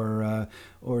or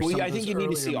I think you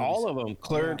need to see all of them.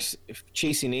 Clerks,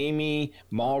 Chasing Amy,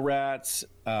 Mallrats.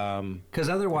 Because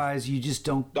otherwise, you just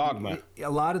don't. Dogma. A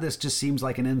lot of this just seems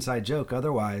like an inside joke.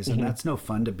 Otherwise, and that's no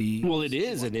fun to be. Well, it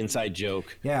is an inside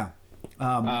joke. Yeah.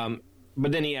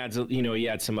 But then he adds, he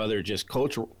had some other just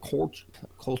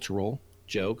cultural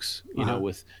jokes,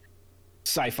 with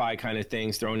sci-fi kind of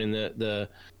things thrown in the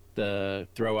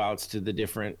throwouts to the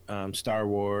different Star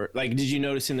Wars. Like, did you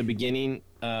notice in the beginning,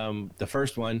 the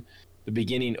first one, the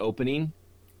beginning opening,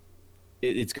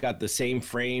 it's got the same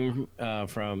frame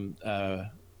from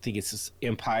I think it's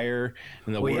Empire,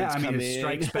 and the words come in.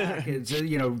 Strikes Back. It's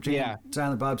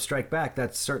Silent Bob Strike Back.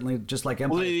 That's certainly just like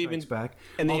Empire Strikes Back.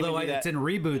 And although it's in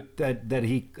Reboot that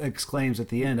he exclaims at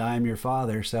the end, "I am your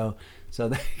father." So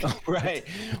they, right.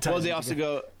 Well, they also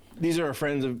go, "These are our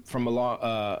friends from a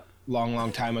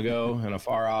long time ago and a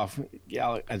far off."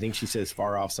 Yeah, I think she says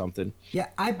far off something. Yeah,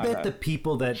 I bet the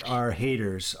people that are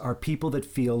haters are people that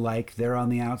feel like they're on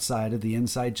the outside of the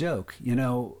inside joke.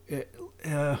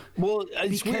 Well,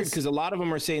 it's weird because a lot of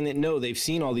them are saying that no, they've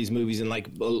seen all these movies, and like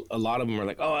a lot of them are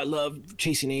like, "Oh, I love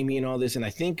Chasing Amy and all this," and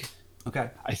I think,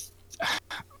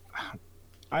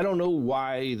 I don't know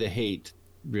why the hate.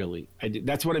 Really,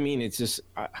 that's what I mean. It's just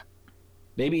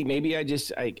maybe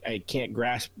I can't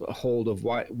grasp a hold of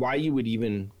why you would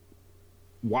even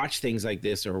watch things like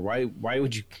this, or why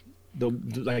would you the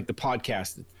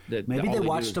podcast that maybe they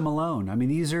watched them alone. I mean,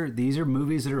 these are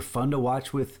movies that are fun to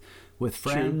watch with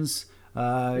friends.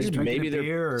 Maybe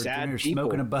they're sad people.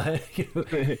 Smoking a butt.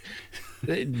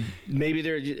 maybe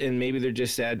they're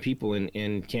just sad people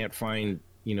and can't find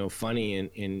funny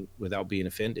and without being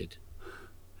offended.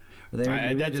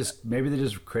 Maybe they're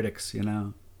just critics.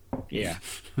 Yeah.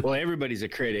 Well, everybody's a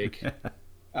critic.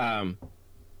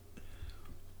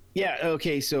 Yeah.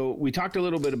 Okay. So we talked a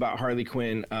little bit about Harley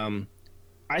Quinn.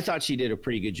 I thought she did a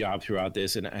pretty good job throughout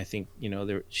this, and I think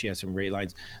she has some great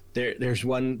lines. There's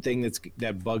one thing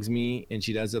that bugs me, and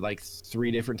she does it like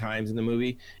 3 different times in the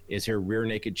movie. Is her rear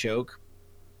naked choke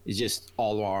is just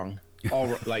all wrong.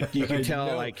 All like you can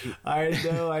tell. Like I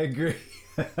know, I agree.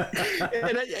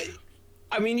 And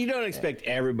I mean, you don't expect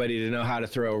everybody to know how to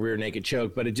throw a rear naked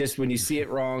choke, but it just when you see it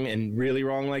wrong and really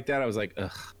wrong like that, I was like,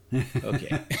 ugh,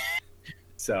 okay.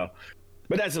 So.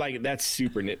 But that's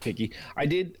super nitpicky.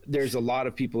 There's a lot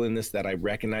of people in this that I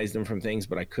recognized them from things,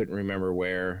 but I couldn't remember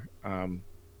where.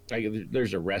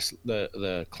 There's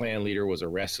the clan leader was a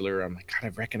wrestler. I'm like, God, I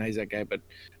recognize that guy, but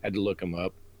I had to look him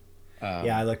up.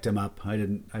 Yeah, I looked him up. I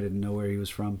didn't know where he was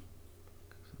from.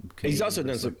 He's also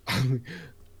done some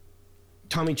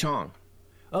Tommy Chong.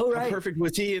 Oh, right. How perfect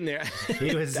was he in there?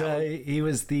 He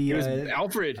was the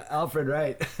Alfred. Alfred,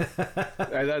 right?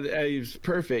 I thought he was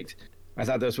perfect. I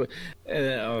thought that's what.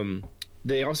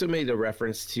 They also made a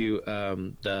reference to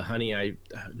the Honey.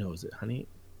 Is it Honey?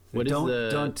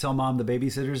 Don't tell Mom the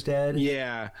babysitter's dead.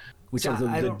 Yeah. Which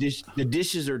the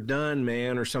dishes are done,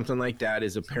 man, or something like that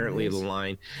is apparently the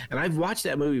line. And I've watched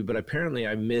that movie, but apparently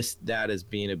I missed that as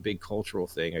being a big cultural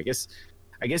thing. I guess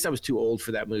I was too old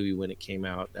for that movie when it came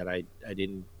out, that I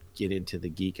didn't get into the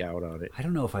geek out on it. I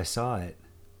don't know if I saw it.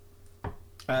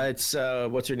 It's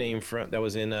what's her name that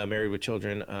was in Married with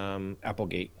Children,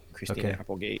 Applegate, Christina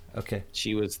Applegate. Okay.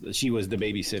 She was the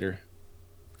babysitter.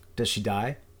 Does she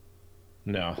die?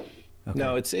 No. Okay.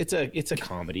 No, it's a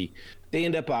comedy. They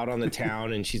end up out on the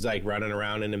town and she's like running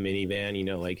around in a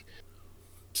minivan, like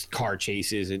car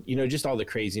chases and just all the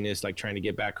craziness, like trying to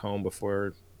get back home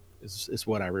before is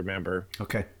what I remember.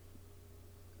 Okay.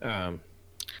 I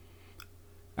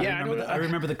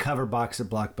remember the cover box at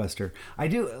Blockbuster. I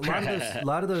do a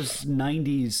lot of those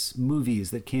 90s movies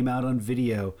that came out on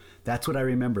video. That's what I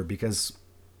remember because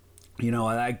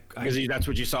that's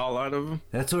what you saw a lot of them.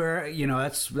 That's where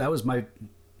that was my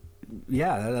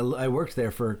I worked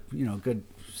there for a good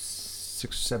 6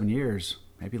 or 7 years,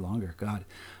 maybe longer. God.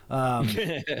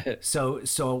 So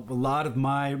a lot of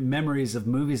my memories of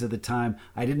movies at the time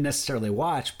I didn't necessarily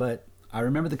watch, but I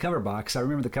remember the cover box. I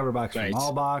remember the cover box from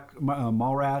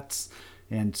Mallrats,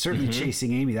 and certainly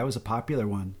Chasing Amy. That was a popular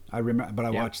one. I remember, but I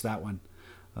watched that one.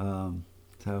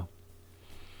 So.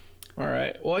 All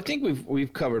right. Well, I think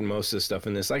we've covered most of the stuff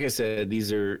in this. Like I said,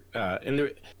 these are and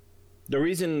the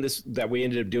reason that we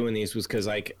ended up doing these was because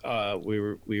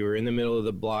we were in the middle of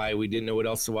the Bly. We didn't know what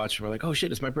else to watch. We're like, oh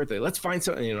shit, it's my birthday. Let's find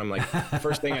something. And I'm like, the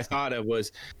first thing I thought of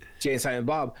was Jay and Silent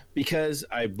Bob, because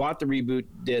I bought the reboot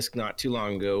disc not too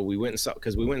long ago. We went and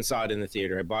saw it in the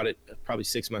theater. I bought it probably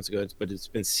 6 months ago, but it's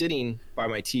been sitting by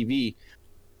my TV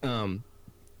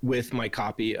with my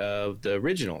copy of the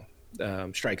original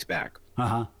Strikes Back.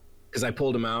 because I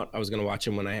pulled them out. I was going to watch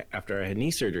them after I had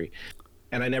knee surgery,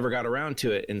 and I never got around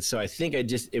to it. And so I think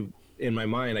in my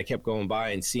mind, I kept going by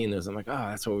and seeing those. I'm like, oh,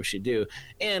 that's what we should do.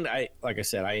 And like I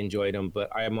said, I enjoyed them, but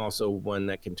I am also one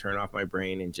that can turn off my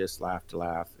brain and just laugh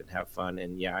and have fun.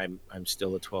 And yeah, I'm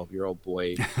still a 12-year-old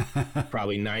boy,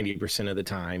 probably 90% of the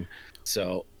time.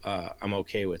 So I'm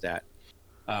okay with that.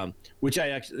 Which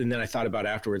and then I thought about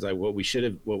afterwards, like what we should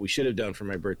have done for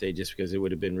my birthday, just because it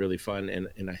would have been really fun.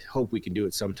 And I hope we can do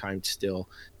it sometime still,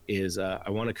 is I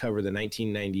want to cover the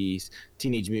 1990s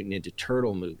Teenage Mutant Ninja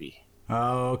Turtle movie.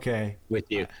 Oh, okay.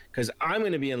 With you, because I'm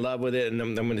going to be in love with it, and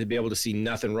I'm going to be able to see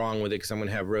nothing wrong with it, because I'm going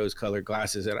to have rose-colored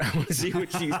glasses, and I want to see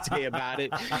what you say about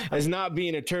it, as not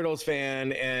being a Turtles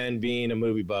fan and being a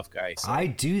movie buff guy. So. I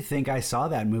do think I saw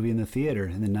that movie in the theater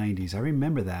in the 90s. I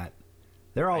remember that.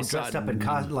 They're all dressed up in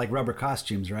like rubber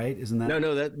costumes, right? Isn't that?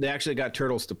 No. They actually got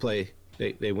turtles to play.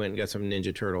 They went and got some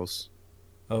Ninja Turtles.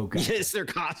 Oh, God. Yes, their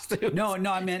costumes. No,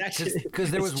 I meant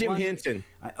because there was Jim one, Henson.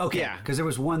 Okay, yeah, because there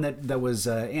was one that was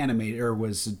animated or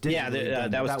was digital. Yeah,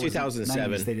 that was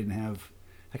 2007. 90s, they didn't have.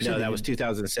 Actually, no, that was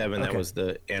 2007. Okay. That was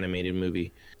the animated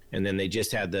movie, and then they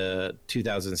just had the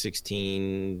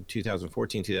 2016,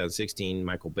 2014, 2016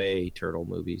 Michael Bay Turtle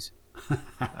movies.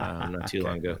 Not too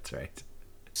long ago. That's right.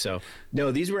 So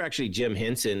no, these were actually Jim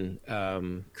Henson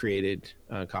created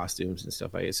costumes and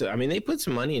stuff like that. So I mean, they put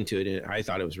some money into it, and I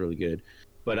thought it was really good.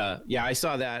 But yeah, I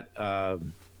saw that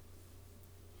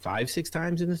 5-6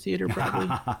 times in the theater probably.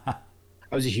 I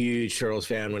was a huge Turtles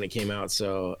fan when it came out,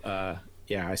 so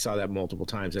yeah, I saw that multiple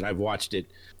times, and I've watched it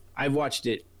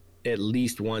at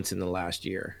least once in the last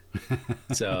year.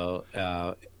 So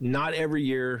not every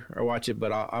year I watch it,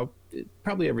 but I'll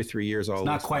probably every 3 years. It's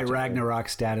not quite Ragnarok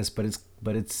status, but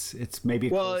it's maybe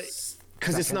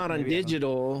because it's not on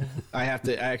digital. I have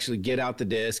to actually get out the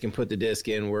disc and put the disc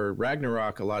in. Where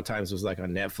Ragnarok a lot of times was like on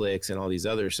Netflix and all these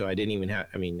others, so I didn't even have.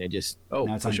 I mean, I just now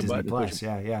it's push on a Disney button, Plus.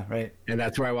 Yeah, right. And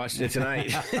that's where I watched it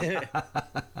tonight. Well,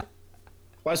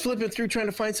 I was flipping through trying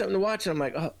to find something to watch, and I'm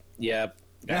like, oh, yeah,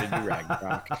 got to do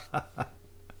Ragnarok.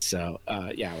 So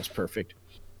yeah, it was perfect.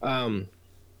 God,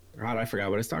 I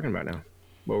forgot what I was talking about now.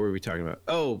 What were we talking about?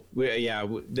 Oh,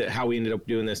 how we ended up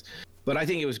doing this. But I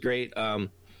think it was great.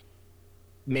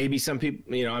 Maybe some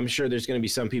people, I'm sure there's going to be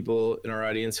some people in our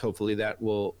audience, hopefully, that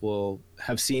will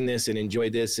have seen this and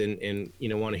enjoyed this and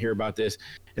want to hear about this.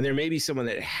 And there may be someone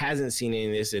that hasn't seen any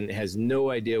of this and has no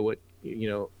idea what,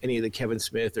 any of the Kevin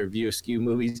Smith or View Askew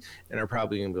movies, and are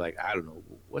probably going to be like, I don't know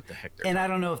what the heck. And I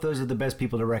don't know if those are the best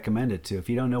people to recommend it to. If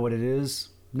you don't know what it is,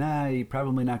 you're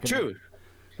probably not going to. True.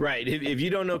 Right. If you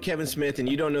don't know Kevin Smith and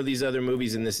you don't know these other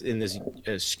movies in this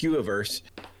Skewiverse,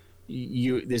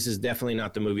 this is definitely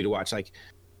not the movie to watch. Like,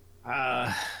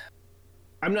 I'm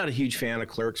not a huge fan of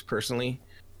Clerks personally.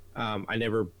 I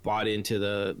never bought into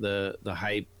the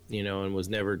hype, and was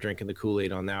never drinking the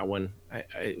Kool-Aid on that one.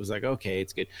 I was like, okay,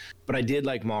 it's good. But I did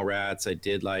like Mallrats. I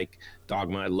did like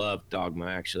Dogma. I loved Dogma,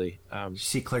 actually.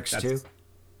 See Clerks 2?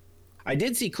 I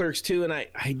did see Clerks 2, and I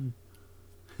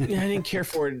didn't care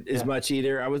for it as much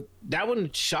either. That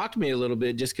one shocked me a little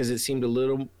bit just because it seemed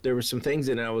there were some things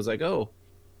in it. I was like, oh,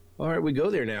 all right, we go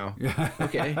there now.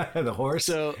 Okay. The horse.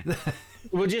 So,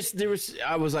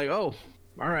 I was like, oh,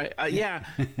 all right. Yeah.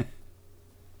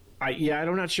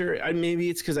 I'm not sure.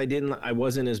 Maybe it's because I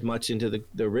wasn't as much into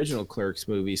the original Clerks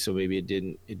movie. So maybe it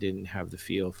didn't have the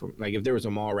feel from, like, if there was a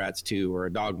Mallrats 2 or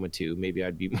a Dogma 2, maybe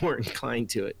I'd be more inclined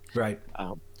to it. Right.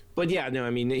 But yeah, no, I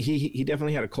mean, he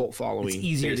definitely had a cult following. It's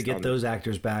easier to get those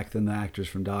actors back than the actors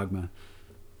from Dogma.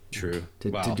 True.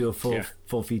 To do a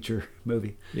full feature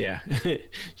movie. Yeah.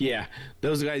 Yeah.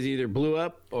 Those guys either blew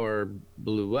up or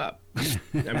blew up.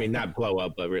 I mean, not blow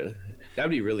up, but really,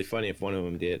 that'd be really funny if one of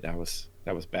them did. That was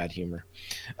bad humor.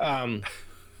 Well,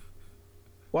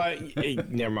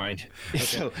 never mind. Okay.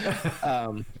 So,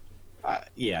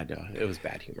 yeah, no, it was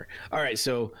bad humor. All right.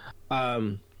 So,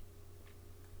 on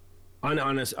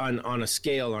a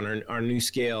scale, on our new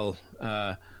scale,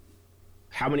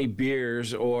 how many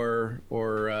beers or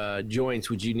joints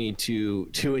would you need to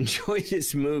enjoy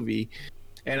this movie?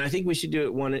 And I think we should do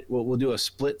it we'll do a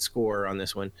split score on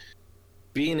this one.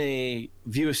 Being a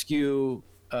View Askew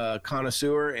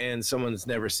connoisseur and someone that's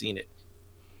never seen it.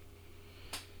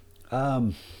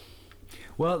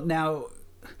 Well, now,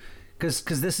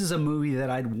 because this is a movie that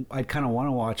I'd kind of want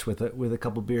to watch with a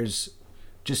couple beers.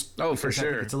 Just for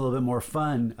sure, it's a little bit more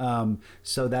fun.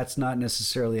 So that's not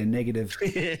necessarily a negative,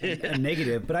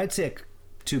 but I'd say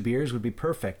 2 beers would be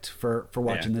perfect for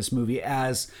watching this movie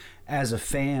as a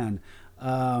fan.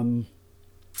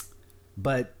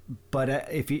 But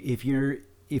if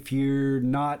you're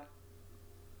not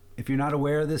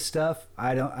aware of this stuff,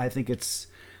 I think it's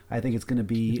I think it's going to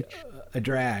be a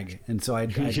drag, and so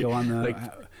I'd go on the like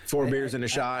 4 beers and a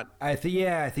shot. I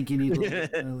think you need you're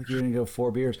going to go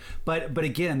 4 beers, but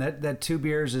again, that 2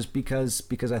 beers is because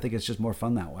I think it's just more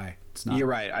fun that way. It's not. You're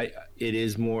right. It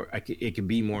is more. It can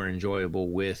be more enjoyable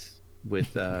with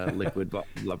liquid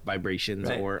vibrations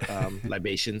right. Or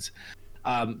libations.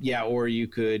 Or you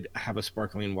could have a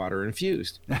sparkling water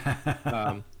infused.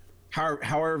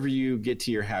 However you get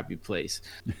to your happy place.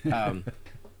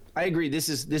 I agree. This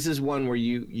is one where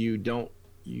you don't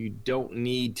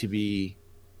need to be.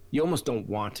 You almost don't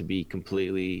want to be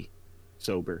completely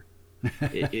sober.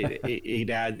 It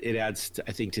adds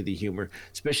I think to the humor,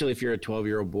 especially if you're a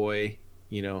 12-year-old boy,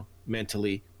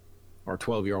 mentally, or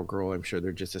 12-year-old girl. I'm sure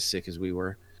they're just as sick as we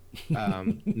were,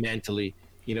 mentally.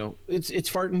 It's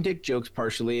fart and dick jokes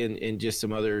partially, and just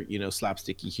some other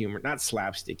slapsticky humor. Not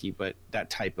slapsticky, but that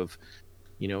type of,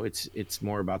 it's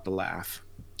more about the laugh.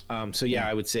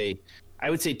 I would say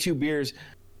 2 beers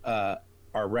are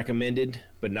recommended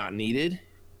but not needed.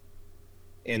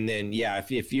 And then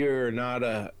if you're not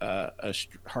a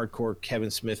hardcore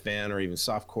Kevin Smith fan, or even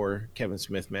softcore Kevin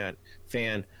Smith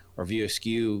fan or View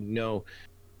Askew,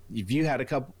 if you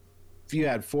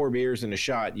had 4 beers and a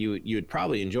shot, you would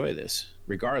probably enjoy this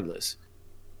regardless.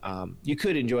 You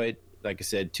could enjoy it, like I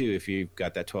said, too, if you've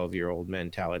got that 12-year-old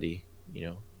mentality.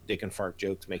 Dick and fart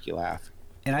jokes make you laugh.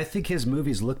 And I think his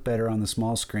movies look better on the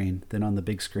small screen than on the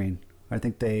big screen. I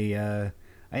think they, and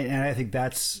I think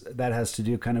that has to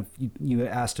do kind of. You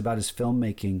asked about his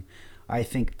filmmaking. I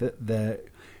think that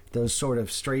those sort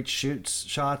of straight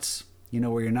shots,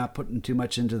 where you're not putting too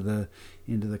much into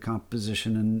the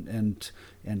composition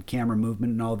and camera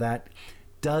movement and all that,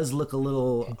 does look a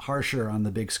little harsher on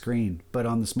the big screen. But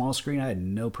on the small screen, I had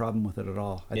no problem with it at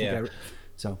all. I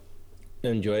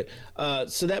enjoy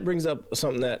it. So that brings up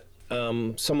something that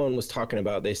someone was talking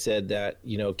about. They said that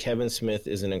Kevin Smith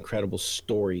is an incredible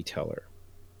storyteller.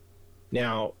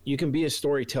 Now, you can be a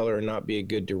storyteller and not be a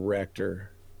good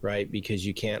director, right? Because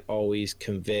you can't always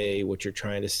convey what you're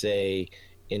trying to say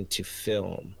into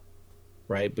film,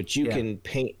 right? But you can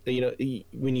paint,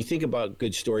 when you think about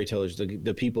good storytellers,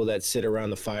 the people that sit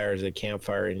around the fires at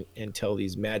campfire and tell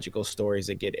these magical stories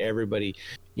that get everybody,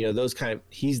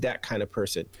 he's that kind of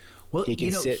person. Well, he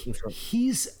can sit in front.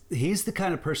 He's the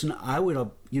kind of person I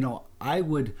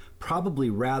would probably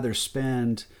rather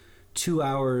spend 2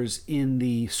 hours in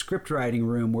the script writing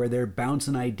room where they're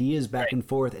bouncing ideas back and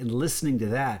forth and listening to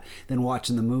that than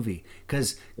watching the movie.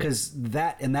 Because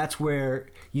that's where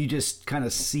you just kind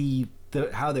of see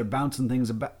how they're bouncing things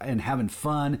about and having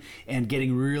fun and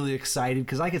getting really excited.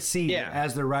 Because I could see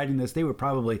as they're writing this, they were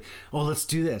probably, let's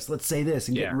do this, let's say this,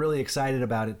 and getting really excited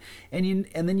about it. And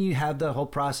then you have the whole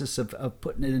process of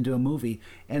putting it into a movie,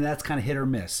 and that's kind of hit or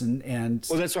miss. And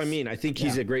well, that's what I mean. I think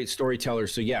he's a great storyteller.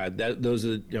 So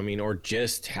or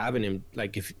just having him,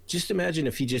 just imagine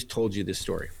if he just told you this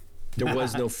story. There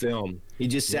was no film. He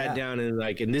just sat down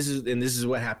and this is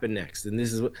what happened next, and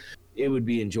this is what. It would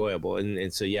be enjoyable,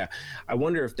 and so I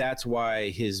wonder if that's why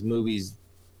his movies,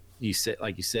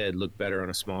 like you said, look better on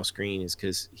a small screen, is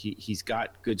because he's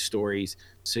got good stories.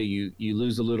 So you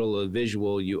lose a little of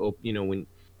visual. When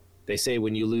they say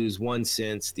when you lose one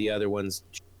sense, the other ones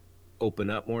open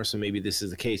up more. So maybe this is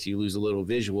the case. You lose a little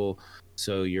visual,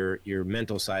 so your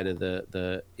mental side of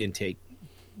the intake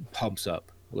pumps up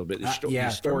a little bit.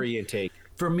 Your story intake.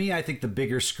 For me, I think the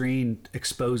bigger screen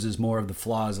exposes more of the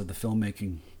flaws of the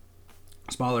filmmaking.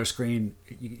 Smaller screen,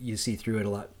 you see through it a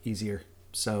lot easier.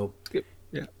 So,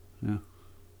 yeah.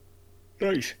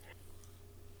 Nice.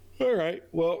 All right.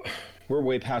 Well, we're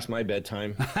way past my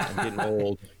bedtime. I'm getting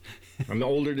old. I'm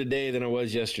older today than I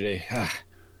was yesterday.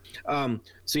 I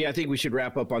think we should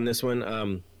wrap up on this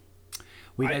one.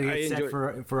 We got to get set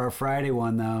for our Friday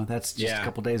one, though. That's just a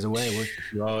couple days away.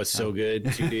 It's so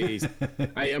good. 2 days.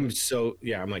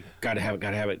 I'm like, gotta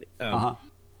have it.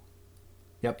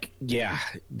 Yep. Yeah,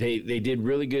 they did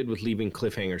really good with leaving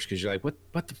cliffhangers, because you're like, what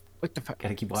the fuck?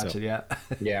 Gotta keep watching. Yeah.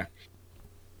 Yeah.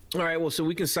 All right. Well, so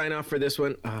we can sign off for this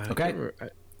one. Okay.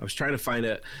 I was trying to find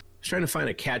a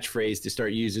catchphrase to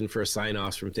start using for sign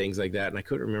offs from things like that, and I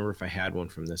couldn't remember if I had one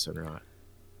from this or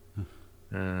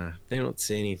not. They don't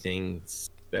say anything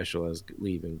special as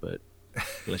leaving, but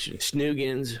unless you're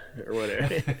Snoogans or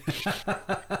whatever.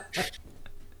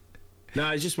 No,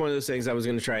 it's just one of those things I was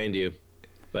going to try and do,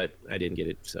 but I didn't get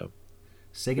it. So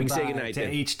say goodnight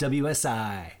to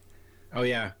HWSI. Oh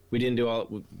yeah, we didn't do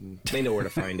all. They know where to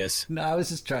find us. No, I was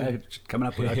just coming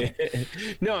up with. Okay.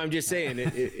 No, I'm just saying.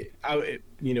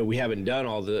 We haven't done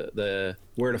all the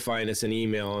where to find us in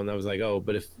email, and I was like, oh,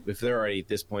 but if they're already at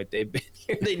this point, they've been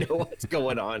here, they know what's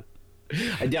going on.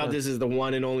 I doubt this is the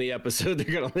one and only episode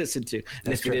they're going to listen to.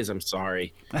 And if it is, I'm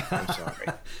sorry. I'm sorry.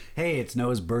 Hey, it's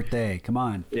Noah's birthday. Come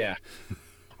on. Yeah.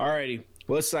 All righty.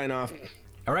 Well, let's sign off.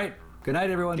 All right. Good night,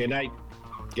 everyone. Good night.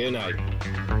 Good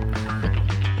night.